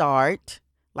jump start,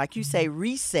 like you say,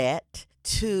 reset,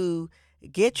 to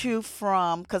get you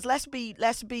from, because let's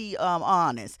be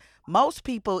honest, most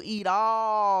people eat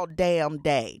all damn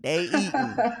day. They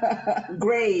eating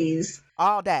graze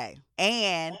all day.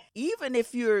 And even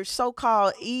if you're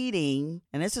so-called eating,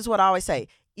 and this is what I always say,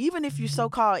 even if you're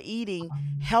so-called eating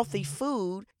healthy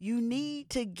food, you need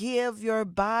to give your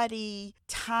body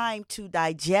time to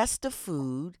digest the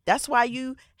food. That's why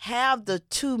you have the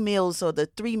 2 meals or the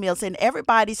 3 meals, and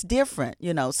everybody's different.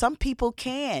 Some people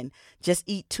can just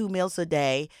eat 2 meals a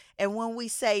day. And when we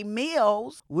say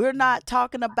meals, we're not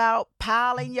talking about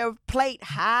piling your plate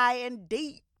high and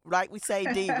deep, like we say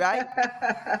deep, right?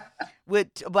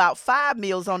 With about 5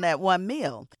 meals on that one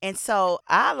meal. And so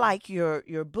I like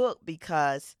your book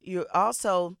because you're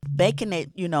also breaking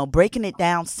it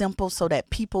down simple so that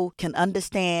people can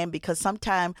understand, because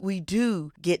sometimes we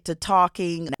do get to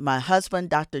talking. My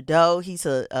husband, Dr. Doe, he's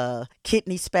a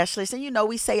kidney specialist. And,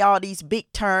 we say all these big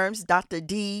terms, Dr.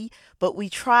 D, but we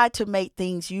try to make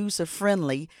things user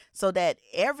friendly so that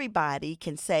everybody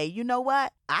can say, you know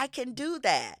what, I can do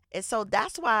that. And so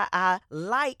that's why I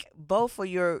like both of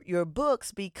your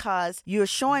books, because you're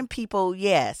showing people,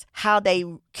 yes, how they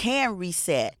can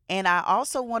reset. And I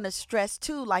also want to stress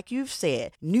too, like you've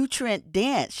said, nutrient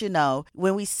dense.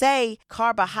 When we say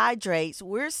carbohydrates,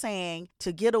 we're saying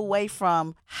to get away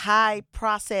from high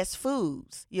processed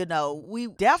foods. We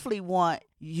definitely want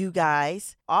you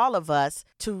guys, all of us,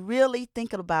 to really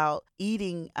think about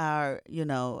eating our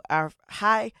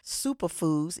high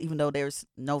superfoods, even though there's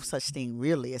no such thing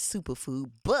really as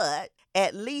superfood, but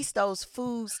at least those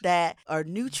foods that are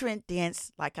nutrient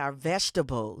dense, like our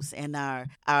vegetables and our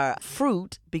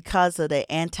fruit, because of the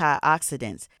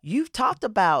antioxidants. You've talked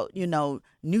about,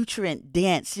 nutrient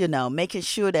dense, making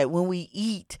sure that when we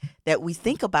eat, that we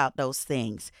think about those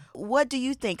things. What do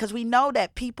you think? Because we know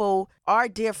that people are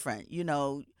different.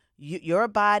 Your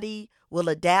body will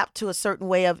adapt to a certain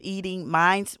way of eating.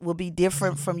 Mine will be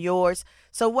different from yours.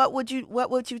 So what would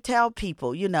you tell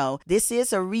people? This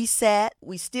is a reset.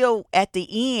 We still, at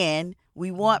the end, we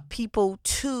want people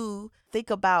to think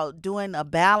about doing a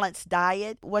balanced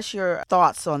diet. What's your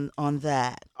thoughts on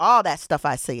that? All that stuff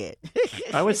I said.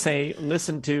 I would say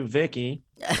listen to Vicki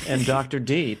and Dr.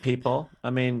 D, people.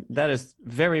 I mean, that is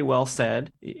very well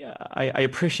said. I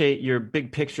appreciate your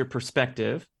big picture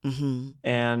perspective. Mm-hmm.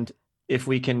 And if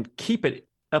we can keep it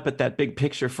up at that big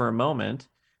picture for a moment,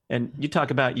 and you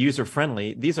talk about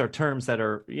user-friendly, these are terms that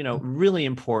are, really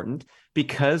important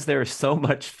because there's so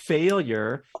much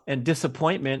failure and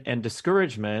disappointment and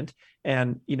discouragement.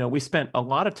 And, we spent a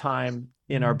lot of time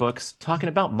in our books talking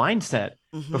about mindset.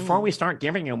 Mm-hmm. Before we start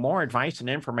giving you more advice and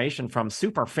information from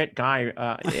super fit guy,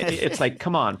 it's like,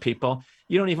 come on, people.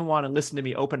 You don't even want to listen to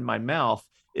me open my mouth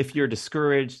if you're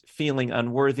discouraged, feeling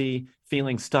unworthy,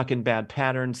 feeling stuck in bad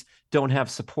patterns, don't have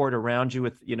support around you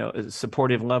with,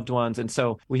 supportive loved ones. And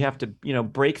so we have to,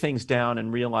 break things down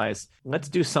and realize, let's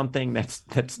do something that's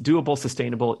doable,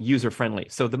 sustainable, user-friendly.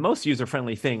 So the most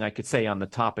user-friendly thing I could say on the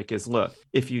topic is, look,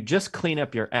 if you just clean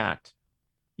up your act,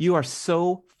 you are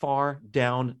so far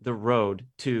down the road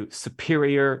to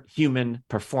superior human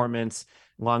performance,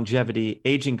 longevity,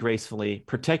 aging gracefully,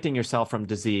 protecting yourself from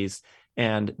disease.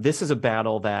 And this is a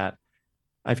battle that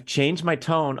I've changed my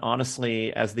tone,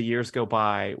 honestly, as the years go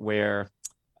by, where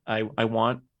I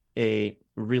want a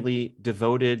really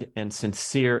devoted and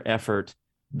sincere effort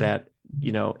that,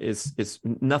 is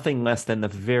nothing less than the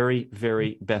very,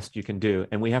 very best you can do.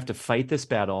 And we have to fight this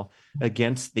battle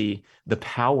against the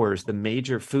powers, the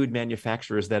major food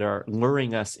manufacturers that are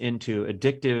luring us into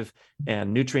addictive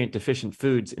and nutrient deficient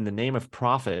foods in the name of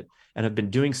profit, and have been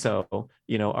doing so,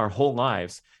 our whole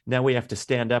lives. Now we have to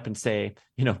stand up and say,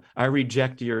 I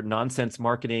reject your nonsense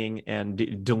marketing and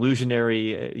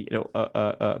delusionary,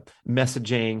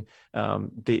 messaging.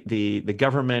 The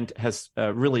government has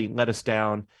really let us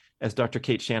down. As Dr.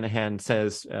 Kate Shanahan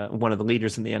says, one of the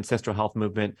leaders in the ancestral health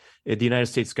movement, the United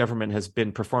States government has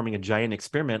been performing a giant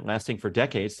experiment lasting for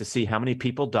decades to see how many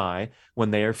people die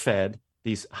when they are fed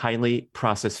these highly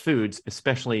processed foods,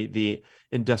 especially the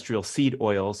industrial seed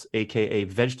oils, aka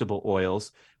vegetable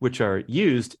oils, which are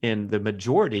used in the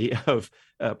majority of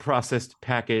processed,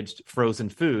 packaged, frozen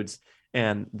foods.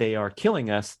 And they are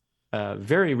killing us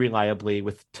very reliably,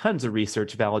 with tons of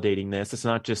research validating this. It's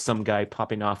not just some guy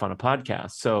popping off on a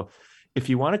podcast. So if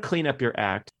you want to clean up your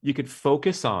act, you could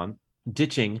focus on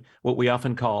ditching what we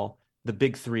often call the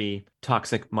big three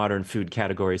toxic modern food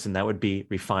categories, and that would be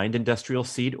refined industrial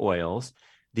seed oils.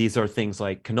 These are things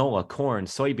like canola, corn,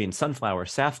 soybean, sunflower,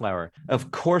 safflower. Of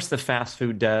course, the fast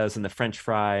food does, and the French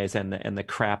fries and the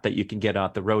crap that you can get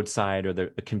out the roadside or the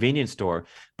convenience store.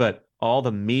 But all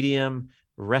the medium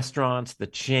restaurants, the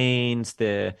chains,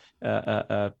 the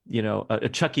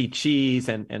Chuck E. Cheese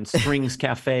and Springs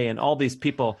Cafe, and all these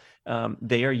people,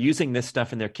 they are using this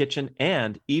stuff in their kitchen,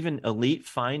 and even elite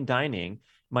fine dining.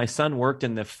 My son worked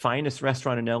in the finest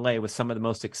restaurant in LA with some of the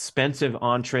most expensive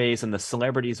entrees, and the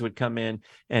celebrities would come in,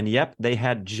 and yep, they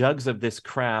had jugs of this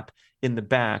crap in the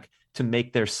back to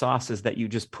make their sauces that you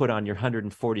just put on your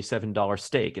 $147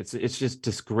 steak. It's just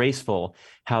disgraceful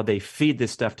how they feed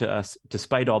this stuff to us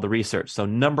despite all the research. So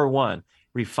number one,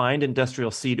 refined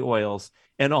industrial seed oils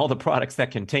and all the products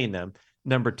that contain them.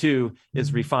 Number two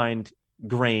is refined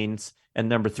grains. And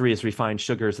number three is refined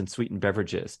sugars and sweetened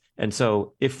beverages. And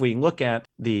so if we look at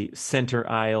the center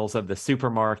aisles of the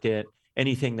supermarket,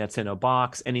 anything that's in a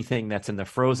box, anything that's in the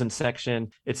frozen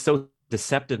section, it's so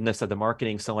deceptiveness of the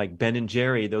marketing. So like Ben and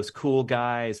Jerry, those cool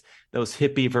guys, those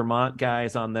hippie Vermont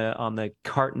guys on the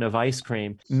carton of ice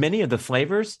cream, many of the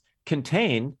flavors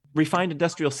contain refined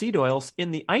industrial seed oils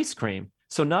in the ice cream.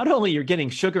 So not only you're getting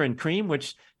sugar and cream,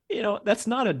 which that's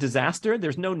not a disaster.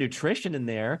 There's no nutrition in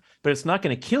there, but it's not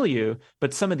going to kill you.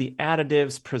 But some of the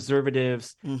additives,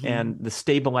 preservatives, and the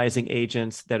stabilizing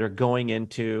agents that are going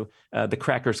into the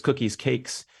crackers, cookies,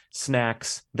 cakes,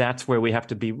 snacks, that's where we have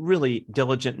to be really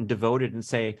diligent and devoted and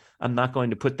say, I'm not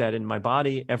going to put that in my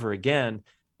body ever again.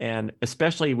 And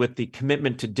especially with the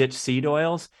commitment to ditch seed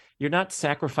oils, you're not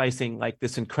sacrificing like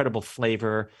this incredible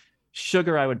flavor.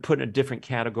 Sugar, I would put in a different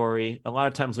category. A lot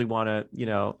of times we want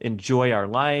to, enjoy our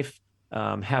life,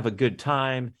 have a good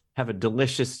time, have a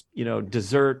delicious,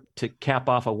 dessert to cap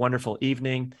off a wonderful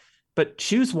evening. But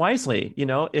choose wisely.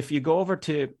 If you go over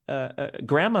to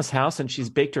grandma's house and she's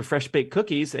baked her fresh baked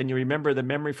cookies and you remember the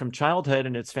memory from childhood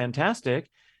and it's fantastic,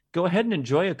 go ahead and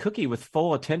enjoy a cookie with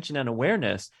full attention and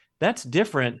awareness. That's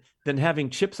different than having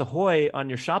Chips Ahoy on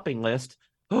your shopping list.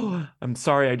 Oh, I'm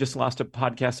sorry, I just lost a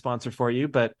podcast sponsor for you,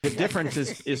 but the difference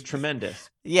is tremendous.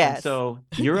 Yes. And so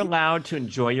you're allowed to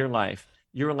enjoy your life.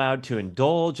 You're allowed to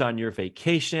indulge on your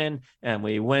vacation. And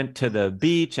we went to the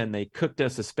beach and they cooked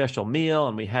us a special meal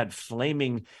and we had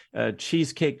flaming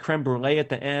cheesecake creme brulee at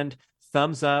the end.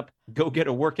 Thumbs up, go get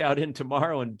a workout in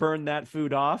tomorrow and burn that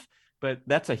food off. But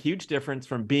that's a huge difference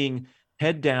from being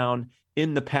head down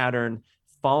in the pattern,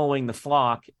 following the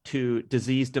flock, to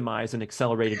disease, demise, and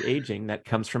accelerated aging that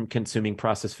comes from consuming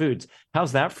processed foods.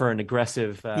 How's that for an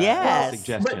aggressive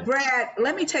suggestion? But Brad,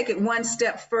 let me take it one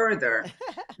step further.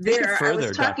 I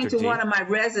was talking to one of my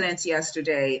residents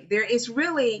yesterday. There is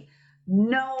really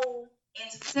no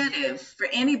incentive for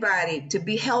anybody to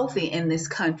be healthy in this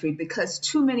country because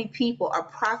too many people are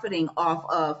profiting off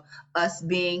of us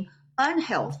being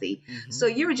unhealthy. So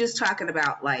you were just talking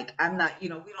about, like, I'm not, we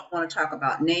don't want to talk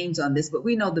about names on this, but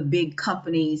we know the big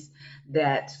companies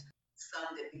that some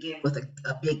that begin with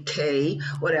a big K,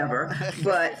 whatever,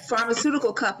 but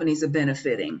pharmaceutical companies are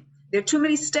benefiting. There are too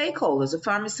many stakeholders. The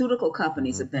pharmaceutical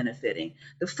companies are benefiting.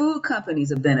 The food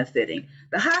companies are benefiting.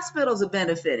 The hospitals are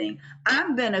benefiting.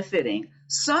 I'm benefiting.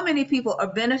 So many people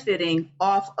are benefiting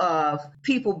off of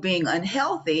people being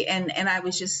unhealthy. And I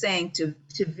was just saying to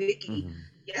Vicki,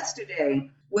 yesterday,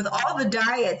 with all the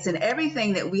diets and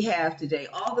everything that we have today,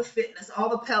 all the fitness, all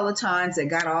the Pelotons that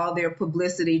got all their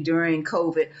publicity during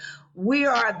COVID, we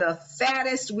are the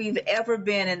fattest we've ever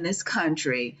been in this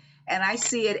country. and I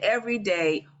see it every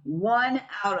day. 1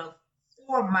 out of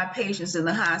 4 of my patients in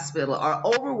the hospital are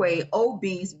overweight,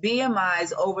 obese,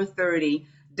 BMIs over 30,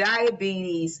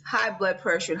 diabetes, high blood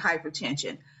pressure, and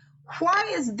hypertension.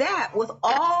 Why is that? With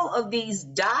all of these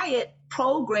diet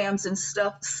programs and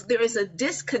stuff, there is a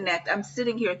disconnect. I'm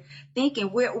sitting here thinking,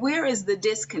 where is the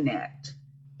disconnect?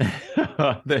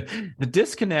 The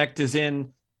disconnect is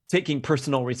in taking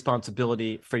personal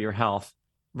responsibility for your health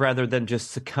rather than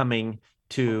just succumbing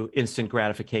to instant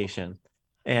gratification.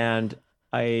 And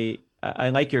I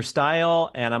like your style,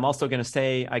 and I'm also going to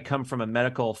say I come from a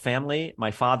medical family.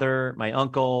 My father, my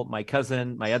uncle, my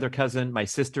cousin, my other cousin, my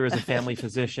sister is a family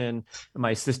physician.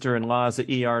 My sister-in-law is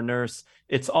an ER nurse.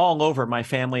 It's all over my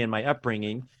family and my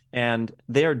upbringing, and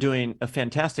they're doing a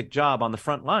fantastic job on the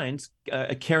front lines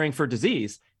caring for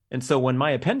disease. And so when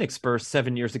my appendix burst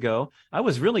 7 years ago, I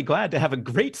was really glad to have a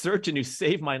great surgeon who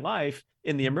saved my life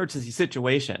in the emergency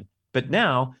situation. But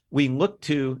now we look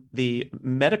to the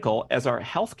medical as our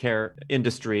healthcare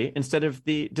industry instead of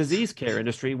the disease care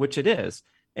industry, which it is.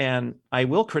 And I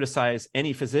will criticize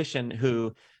any physician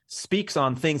who speaks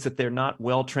on things that they're not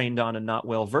well trained on and not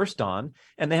well versed on.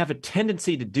 And they have a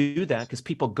tendency to do that because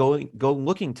people go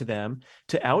looking to them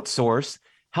to outsource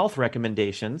health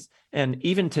recommendations. And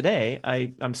even today,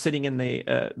 I'm sitting in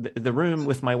the room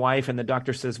with my wife, and the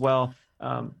doctor says, well,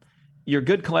 your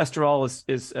good cholesterol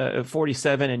is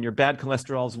 47 and your bad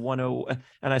cholesterol is 10.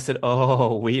 And I said,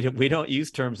 oh, we don't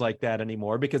use terms like that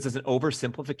anymore because it's an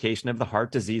oversimplification of the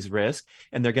heart disease risk.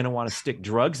 And they're going to want to stick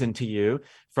drugs into you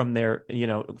from their,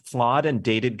 flawed and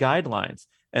dated guidelines.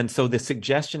 And so the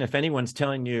suggestion, if anyone's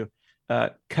telling you,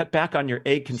 cut back on your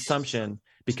egg consumption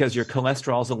because your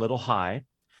cholesterol is a little high,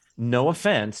 no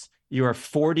offense, you are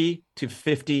 40 to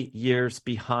 50 years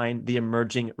behind the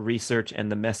emerging research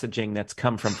and the messaging that's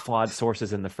come from flawed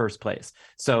sources in the first place.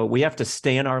 So we have to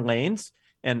stay in our lanes.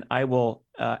 And I will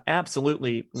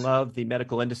absolutely love the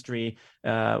medical industry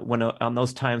when on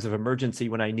those times of emergency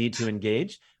when I need to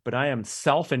engage. But I am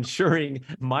self-insuring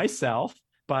myself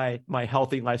by my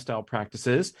healthy lifestyle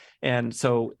practices. And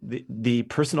so the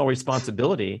personal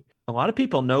responsibility, a lot of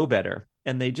people know better.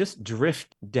 And they just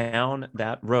drift down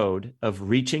that road of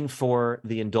reaching for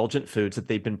the indulgent foods that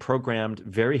they've been programmed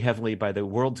very heavily by the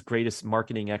world's greatest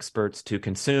marketing experts to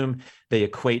consume. They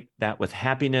equate that with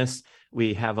happiness.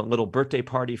 We have a little birthday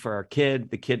party for our kid.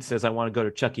 The kid says, I want to go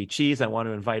to Chuck E. Cheese. I want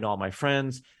to invite all my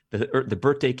friends. The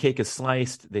birthday cake is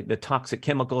sliced. The toxic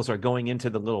chemicals are going into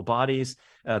the little bodies.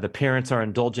 The parents are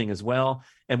indulging as well.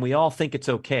 And we all think it's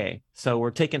okay. So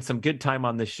we're taking some good time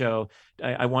on this show.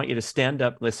 I want you to stand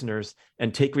up, listeners,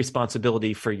 and take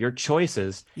responsibility for your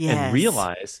choices and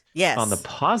realize on the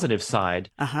positive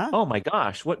side, oh my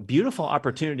gosh, what beautiful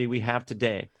opportunity we have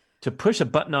today to push a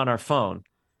button on our phone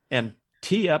and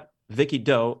tee up Vicky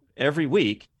Doe every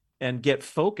week and get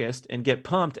focused and get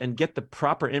pumped and get the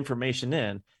proper information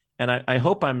in. And I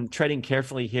hope I'm treading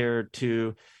carefully here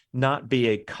to not be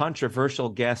a controversial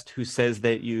guest who says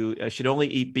that you should only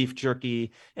eat beef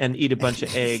jerky and eat a bunch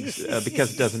of eggs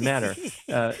because it doesn't matter.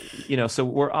 So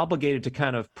we're obligated to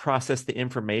kind of process the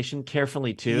information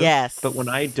carefully too. Yes. But when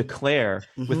I declare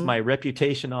with my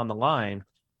reputation on the line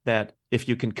that if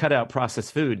you can cut out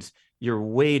processed foods, you're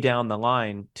way down the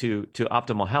line to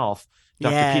optimal health.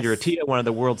 Dr. Peter Attia, one of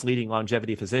the world's leading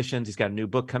longevity physicians, he's got a new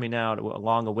book coming out,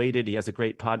 long awaited. He has a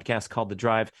great podcast called The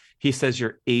Drive. He says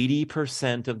you're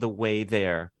 80% of the way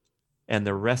there, and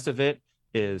the rest of it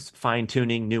is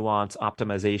fine-tuning, nuance,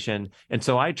 optimization. And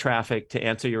so I traffic, to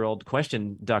answer your old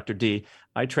question, Dr. D,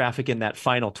 I traffic in that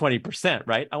final 20%,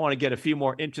 right? I want to get a few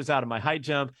more inches out of my high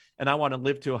jump, and I want to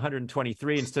live to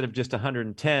 123 instead of just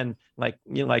 110, like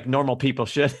normal people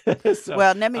should. So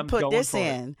well, let me put this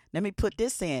in. Let me put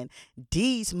this in.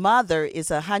 D's mother is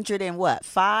 100 and what?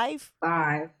 5?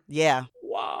 5. Yeah.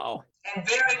 Wow. And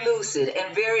very lucid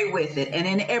and very with it and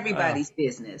in everybody's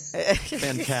business.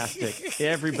 Fantastic.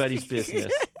 Everybody's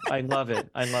business. I love it.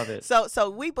 I love it. So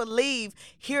we believe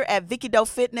here at Vicky Doe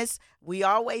Fitness, we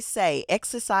always say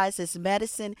exercise is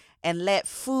medicine and let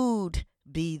food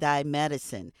be thy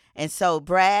medicine. And so,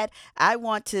 Brad, I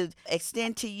want to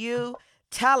extend to you.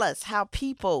 Tell us how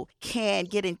people can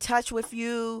get in touch with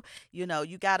you.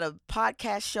 You got a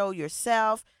podcast show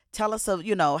yourself. Tell us,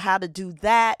 how to do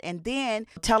that. And then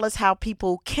tell us how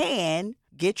people can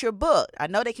get your book. I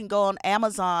know they can go on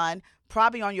Amazon,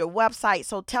 probably on your website.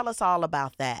 So tell us all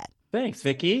about that. Thanks,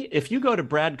 Vicki. If you go to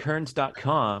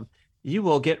bradkearns.com you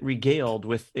will get regaled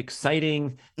with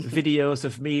exciting videos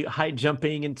of me high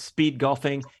jumping and speed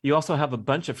golfing. You also have a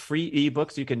bunch of free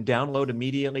ebooks you can download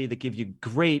immediately that give you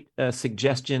great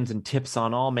suggestions and tips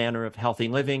on all manner of healthy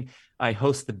living. I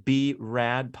host the Be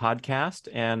Rad podcast,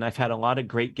 and I've had a lot of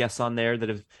great guests on there that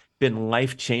have been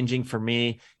life-changing for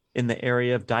me in the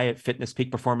area of diet, fitness,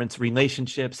 peak performance,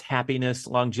 relationships, happiness,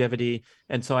 longevity.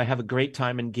 And so I have a great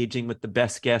time engaging with the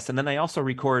best guests. And then I also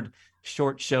record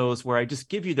short shows where I just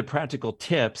give you the practical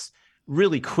tips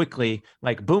really quickly,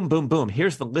 like boom, boom, boom.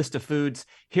 Here's the list of foods.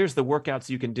 Here's the workouts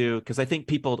you can do. Because I think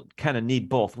people kind of need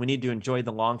both. We need to enjoy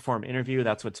the long form interview.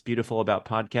 That's what's beautiful about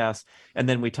podcasts. And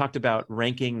then we talked about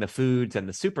ranking the foods and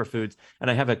the superfoods. And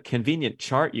I have a convenient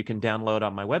chart you can download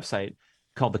on my website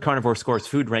called the Carnivore Scores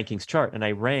Food Rankings Chart. And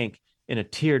I rank in a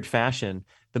tiered fashion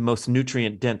the most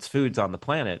nutrient dense foods on the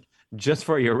planet, just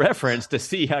for your reference to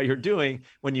see how you're doing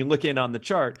when you look in on the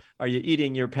chart. Are you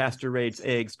eating your pasture-raised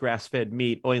eggs, grass-fed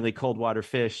meat, oily cold water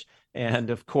fish, and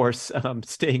of course,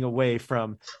 staying away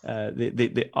from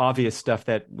the obvious stuff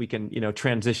that we can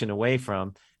transition away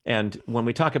from. And when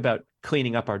we talk about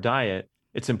cleaning up our diet,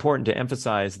 it's important to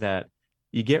emphasize that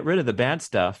you get rid of the bad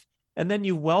stuff, and then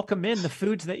you welcome in the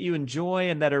foods that you enjoy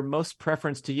and that are most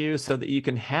preference to you, so that you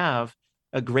can have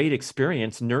a great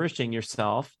experience nourishing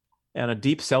yourself on a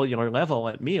deep cellular level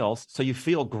at meals, so you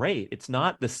feel great. It's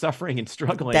not the suffering and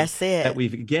struggling That's it. that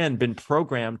we've, again, been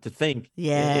programmed to think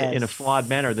in a flawed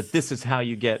manner, that this is how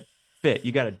you get fit.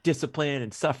 You got to discipline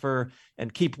and suffer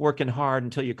and keep working hard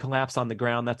until you collapse on the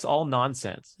ground. That's all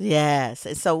nonsense. Yes.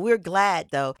 And so we're glad,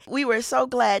 though. We were so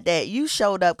glad that you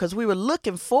showed up, because we were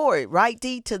looking forward, right,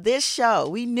 Dee, to this show.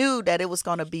 We knew that it was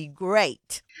going to be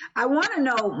great. I want to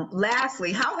know,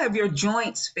 lastly, how have your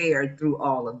joints fared through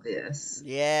all of this?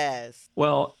 Yes.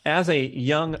 Well, as a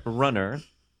young runner,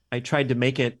 I tried to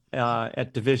make it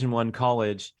at Division I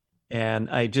college, and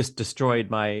I just destroyed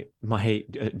my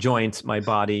joints, my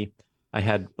body. I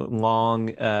had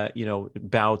long,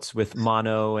 bouts with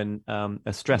mono and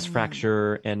a stress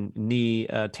fracture and knee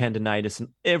tendonitis and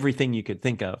everything you could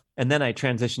think of. And then I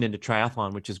transitioned into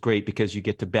triathlon, which is great because you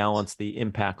get to balance the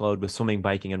impact load with swimming,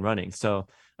 biking, and running. So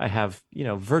I have,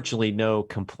 virtually no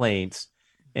complaints.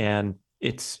 And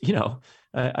it's,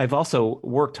 I've also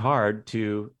worked hard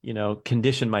to,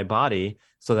 condition my body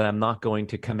so that I'm not going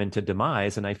to come into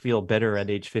demise. And I feel better at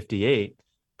age 58.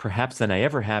 Perhaps than I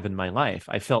ever have in my life.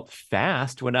 I felt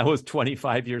fast when I was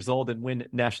 25 years old and win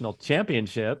national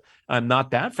championship. I'm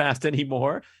not that fast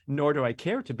anymore, nor do I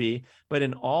care to be. But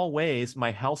in all ways,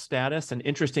 my health status, and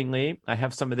interestingly, I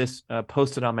have some of this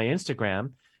posted on my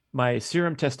Instagram, my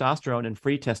serum testosterone and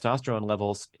free testosterone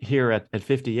levels here at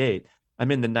 58. I'm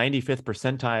in the 95th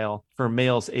percentile for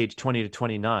males aged 20 to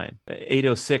 29.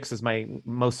 806 is my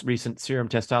most recent serum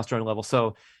testosterone level.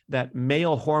 So that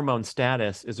male hormone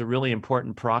status is a really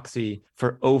important proxy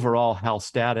for overall health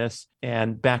status.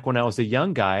 And back when I was a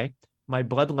young guy, my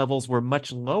blood levels were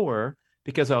much lower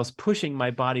because I was pushing my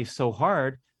body so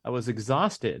hard, I was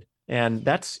exhausted. And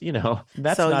that's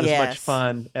not as much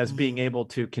fun as being able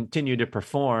to continue to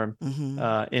perform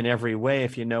in every way,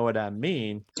 if you know what I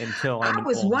mean, until I'm I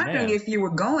was wondering if you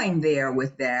were going there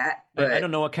with that. But I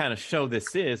don't know what kind of show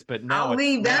this is, but now I'll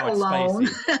leave that alone.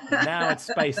 Spicy. Now it's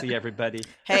spicy, everybody.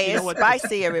 Hey, it's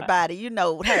spicy, everybody. Hey.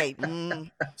 With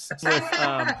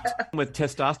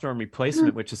testosterone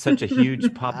replacement, which is such a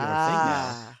huge popular thing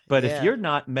now. But if you're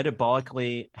not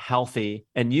metabolically healthy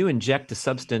and you inject a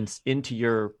substance into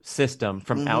your system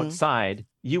from outside,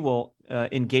 you will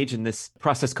engage in this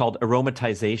process called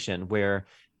aromatization, where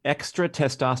extra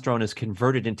testosterone is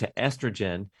converted into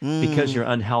estrogen because you're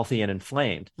unhealthy and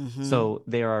inflamed. So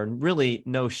there are really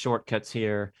no shortcuts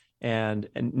here. And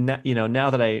now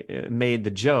that I made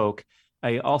the joke,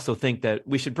 I also think that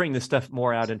we should bring this stuff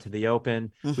more out into the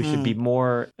open. We should be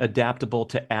more adaptable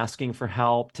to asking for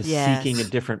help, to seeking a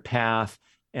different path.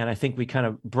 And I think we kind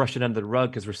of brush it under the rug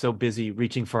because we're so busy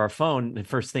reaching for our phone the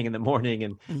first thing in the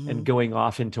morning and going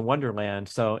off into Wonderland.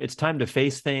 So it's time to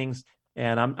face things.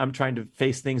 And I'm trying to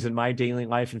face things in my daily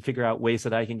life and figure out ways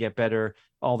that I can get better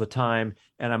all the time.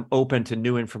 And I'm open to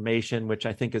new information, which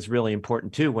I think is really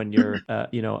important too when you're,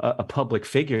 a public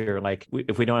figure. Like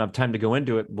if we don't have time to go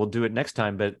into it, we'll do it next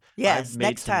time. But I've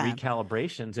made some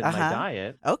recalibrations in my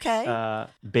diet,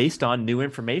 based on new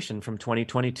information from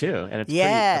 2022, and it's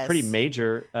a pretty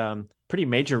major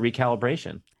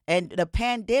recalibration. And the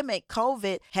pandemic,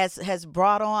 COVID, has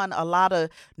brought on a lot of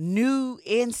new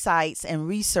insights and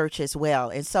research as well.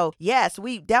 And so, yes,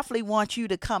 we definitely want you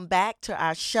to come back to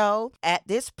our show. At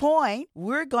this point,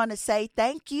 we're going to say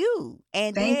thank you.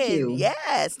 And thank you.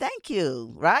 Yes, thank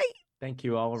you. Right? Thank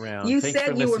you all around. You Thanks for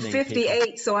said you were listening, 58,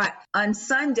 people. so on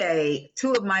Sunday,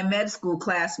 2 of my med school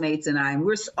classmates and I, and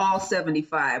we're all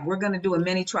 75. We're going to do a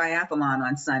mini triathlon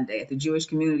on Sunday at the Jewish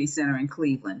Community Center in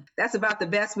Cleveland. That's about the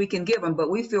best we can give them, but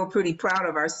we feel pretty proud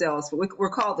of ourselves. We're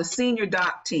called the Senior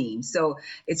Doc Team. So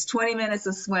it's 20 minutes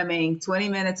of swimming, 20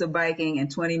 minutes of biking,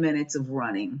 and 20 minutes of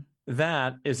running.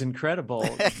 That is incredible.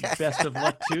 Best of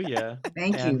luck to you.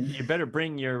 Thank and you. You better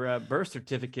bring your birth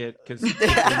certificate because you're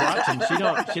watching.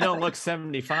 She don't look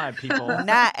 75, people.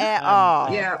 Not at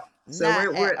all. Yeah. So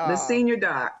Not we're at the all. senior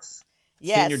docs.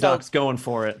 Yeah, Senior Doc's going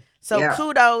for it. So Yeah.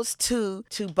 kudos to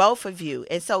both of you.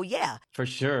 And so, yeah. For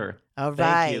sure. All right.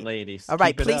 Thank you, ladies. All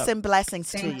right. Keep it Peace up. and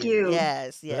blessings Thank to you. you.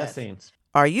 Yes, yes. Blessings.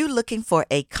 Are you looking for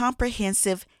a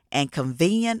comprehensive and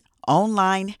convenient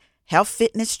online health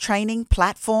fitness training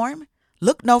platform?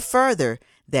 Look no further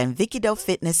than Vicky Doe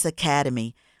Fitness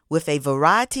Academy. With a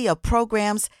variety of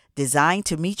programs designed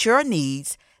to meet your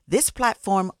needs, this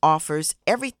platform offers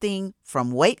everything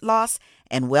from weight loss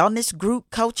and wellness group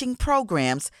coaching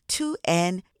programs to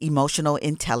an emotional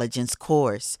intelligence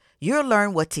course. You'll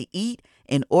learn what to eat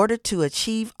in order to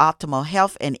achieve optimal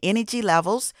health and energy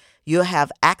levels. You'll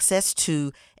have access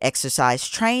to exercise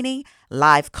training,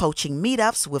 live coaching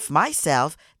meetups with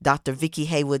myself, Dr. Vicky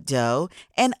Haywood Doe,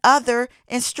 and other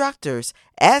instructors,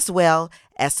 as well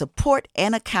as support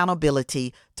and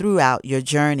accountability throughout your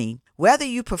journey. Whether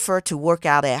you prefer to work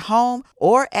out at home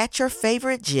or at your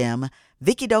favorite gym,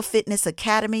 Vicky Doe Fitness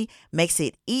Academy makes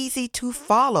it easy to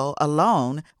follow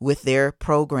along with their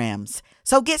programs.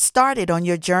 So get started on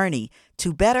your journey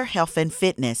to better health and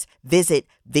fitness. Visit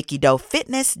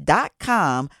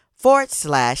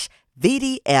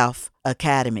VickyDoeFitness.com/VDF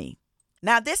Academy.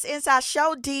 Now, this is our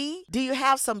show, Dee. Do you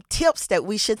have some tips that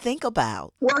we should think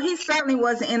about? Well, he certainly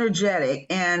was energetic,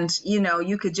 and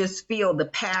you could just feel the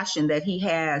passion that he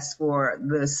has for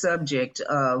the subject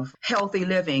of healthy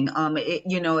living.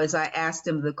 As I asked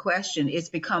him the question, it's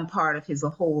become part of his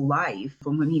whole life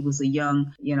from when he was a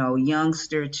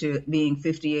youngster to being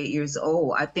 58 years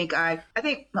old. I think a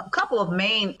couple of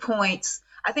main points.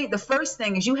 I think the first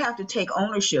thing is you have to take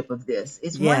ownership of this.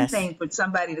 It's one thing for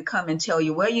somebody to come and tell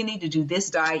you, well, you need to do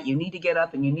this diet, you need to get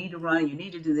up and you need to run, you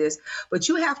need to do this, but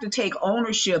you have to take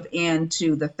ownership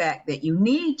into the fact that you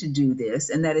need to do this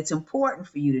and that it's important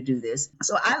for you to do this.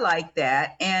 So I like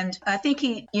that. And I think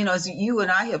he, as you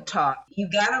and I have talked, you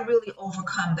got to really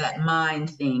overcome that mind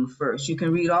thing first. You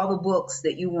can read all the books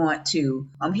that you want to.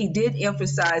 He did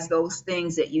emphasize those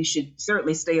things that you should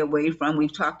certainly stay away from.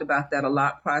 We've talked about that a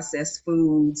lot, processed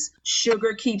foods.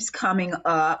 Sugar keeps coming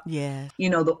up. Yeah.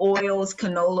 The oils,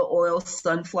 canola oil,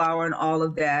 sunflower, and all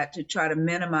of that, to try to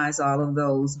minimize all of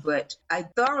those. But I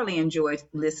thoroughly enjoyed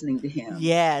listening to him.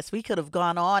 Yes, we could have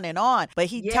gone on and on, but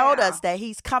he told us that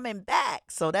he's coming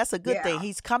back. So that's a good thing.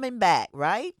 He's coming back,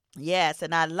 right? Yes,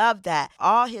 and I love that.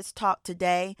 All his talk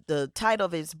today, the title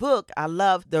of his book, I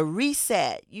love the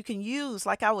reset. You can use,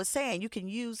 like I was saying, you can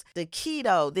use the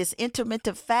keto, this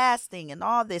intermittent fasting and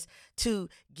all this to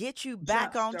get you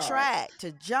back on track,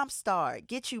 to jumpstart,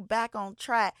 get you back on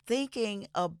track, thinking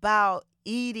about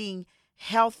eating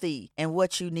healthy and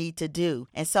what you need to do.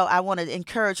 And so I want to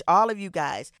encourage all of you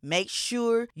guys, make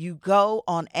sure you go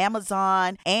on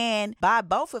Amazon and buy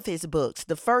both of his books.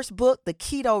 The first book, The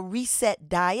Keto Reset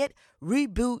Diet,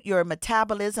 Reboot Your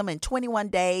Metabolism in 21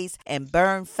 Days and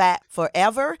Burn Fat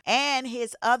Forever. And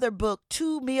his other book,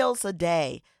 2 Meals a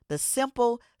Day, The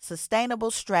Simple,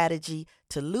 Sustainable Strategy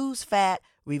to Lose Fat,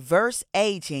 Reverse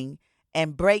Aging,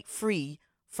 and Break Free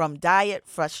from Diet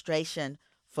Frustration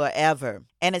Forever.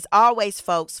 And as always,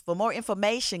 folks, for more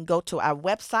information, go to our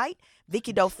website,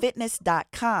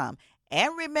 VickyDoeFitness.com.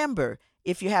 And remember,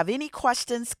 if you have any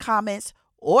questions, comments,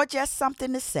 or just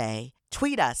something to say,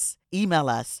 tweet us, email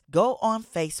us, go on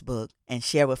Facebook, and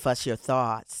share with us your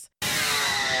thoughts.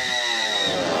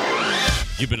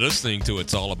 You've been listening to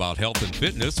It's All About Health and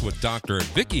Fitness with Dr.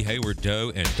 Vicky Hayward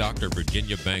Doe and Dr.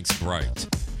 Virginia Banks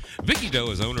Bright. Vicky Doe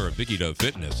is owner of Vicky Doe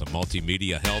Fitness, a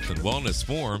multimedia health and wellness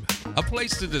forum, a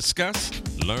place to discuss,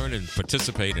 learn, and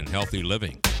participate in healthy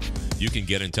living. You can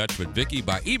get in touch with Vicky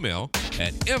by email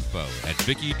at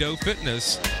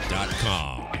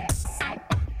info@VickyDoeFitness.com.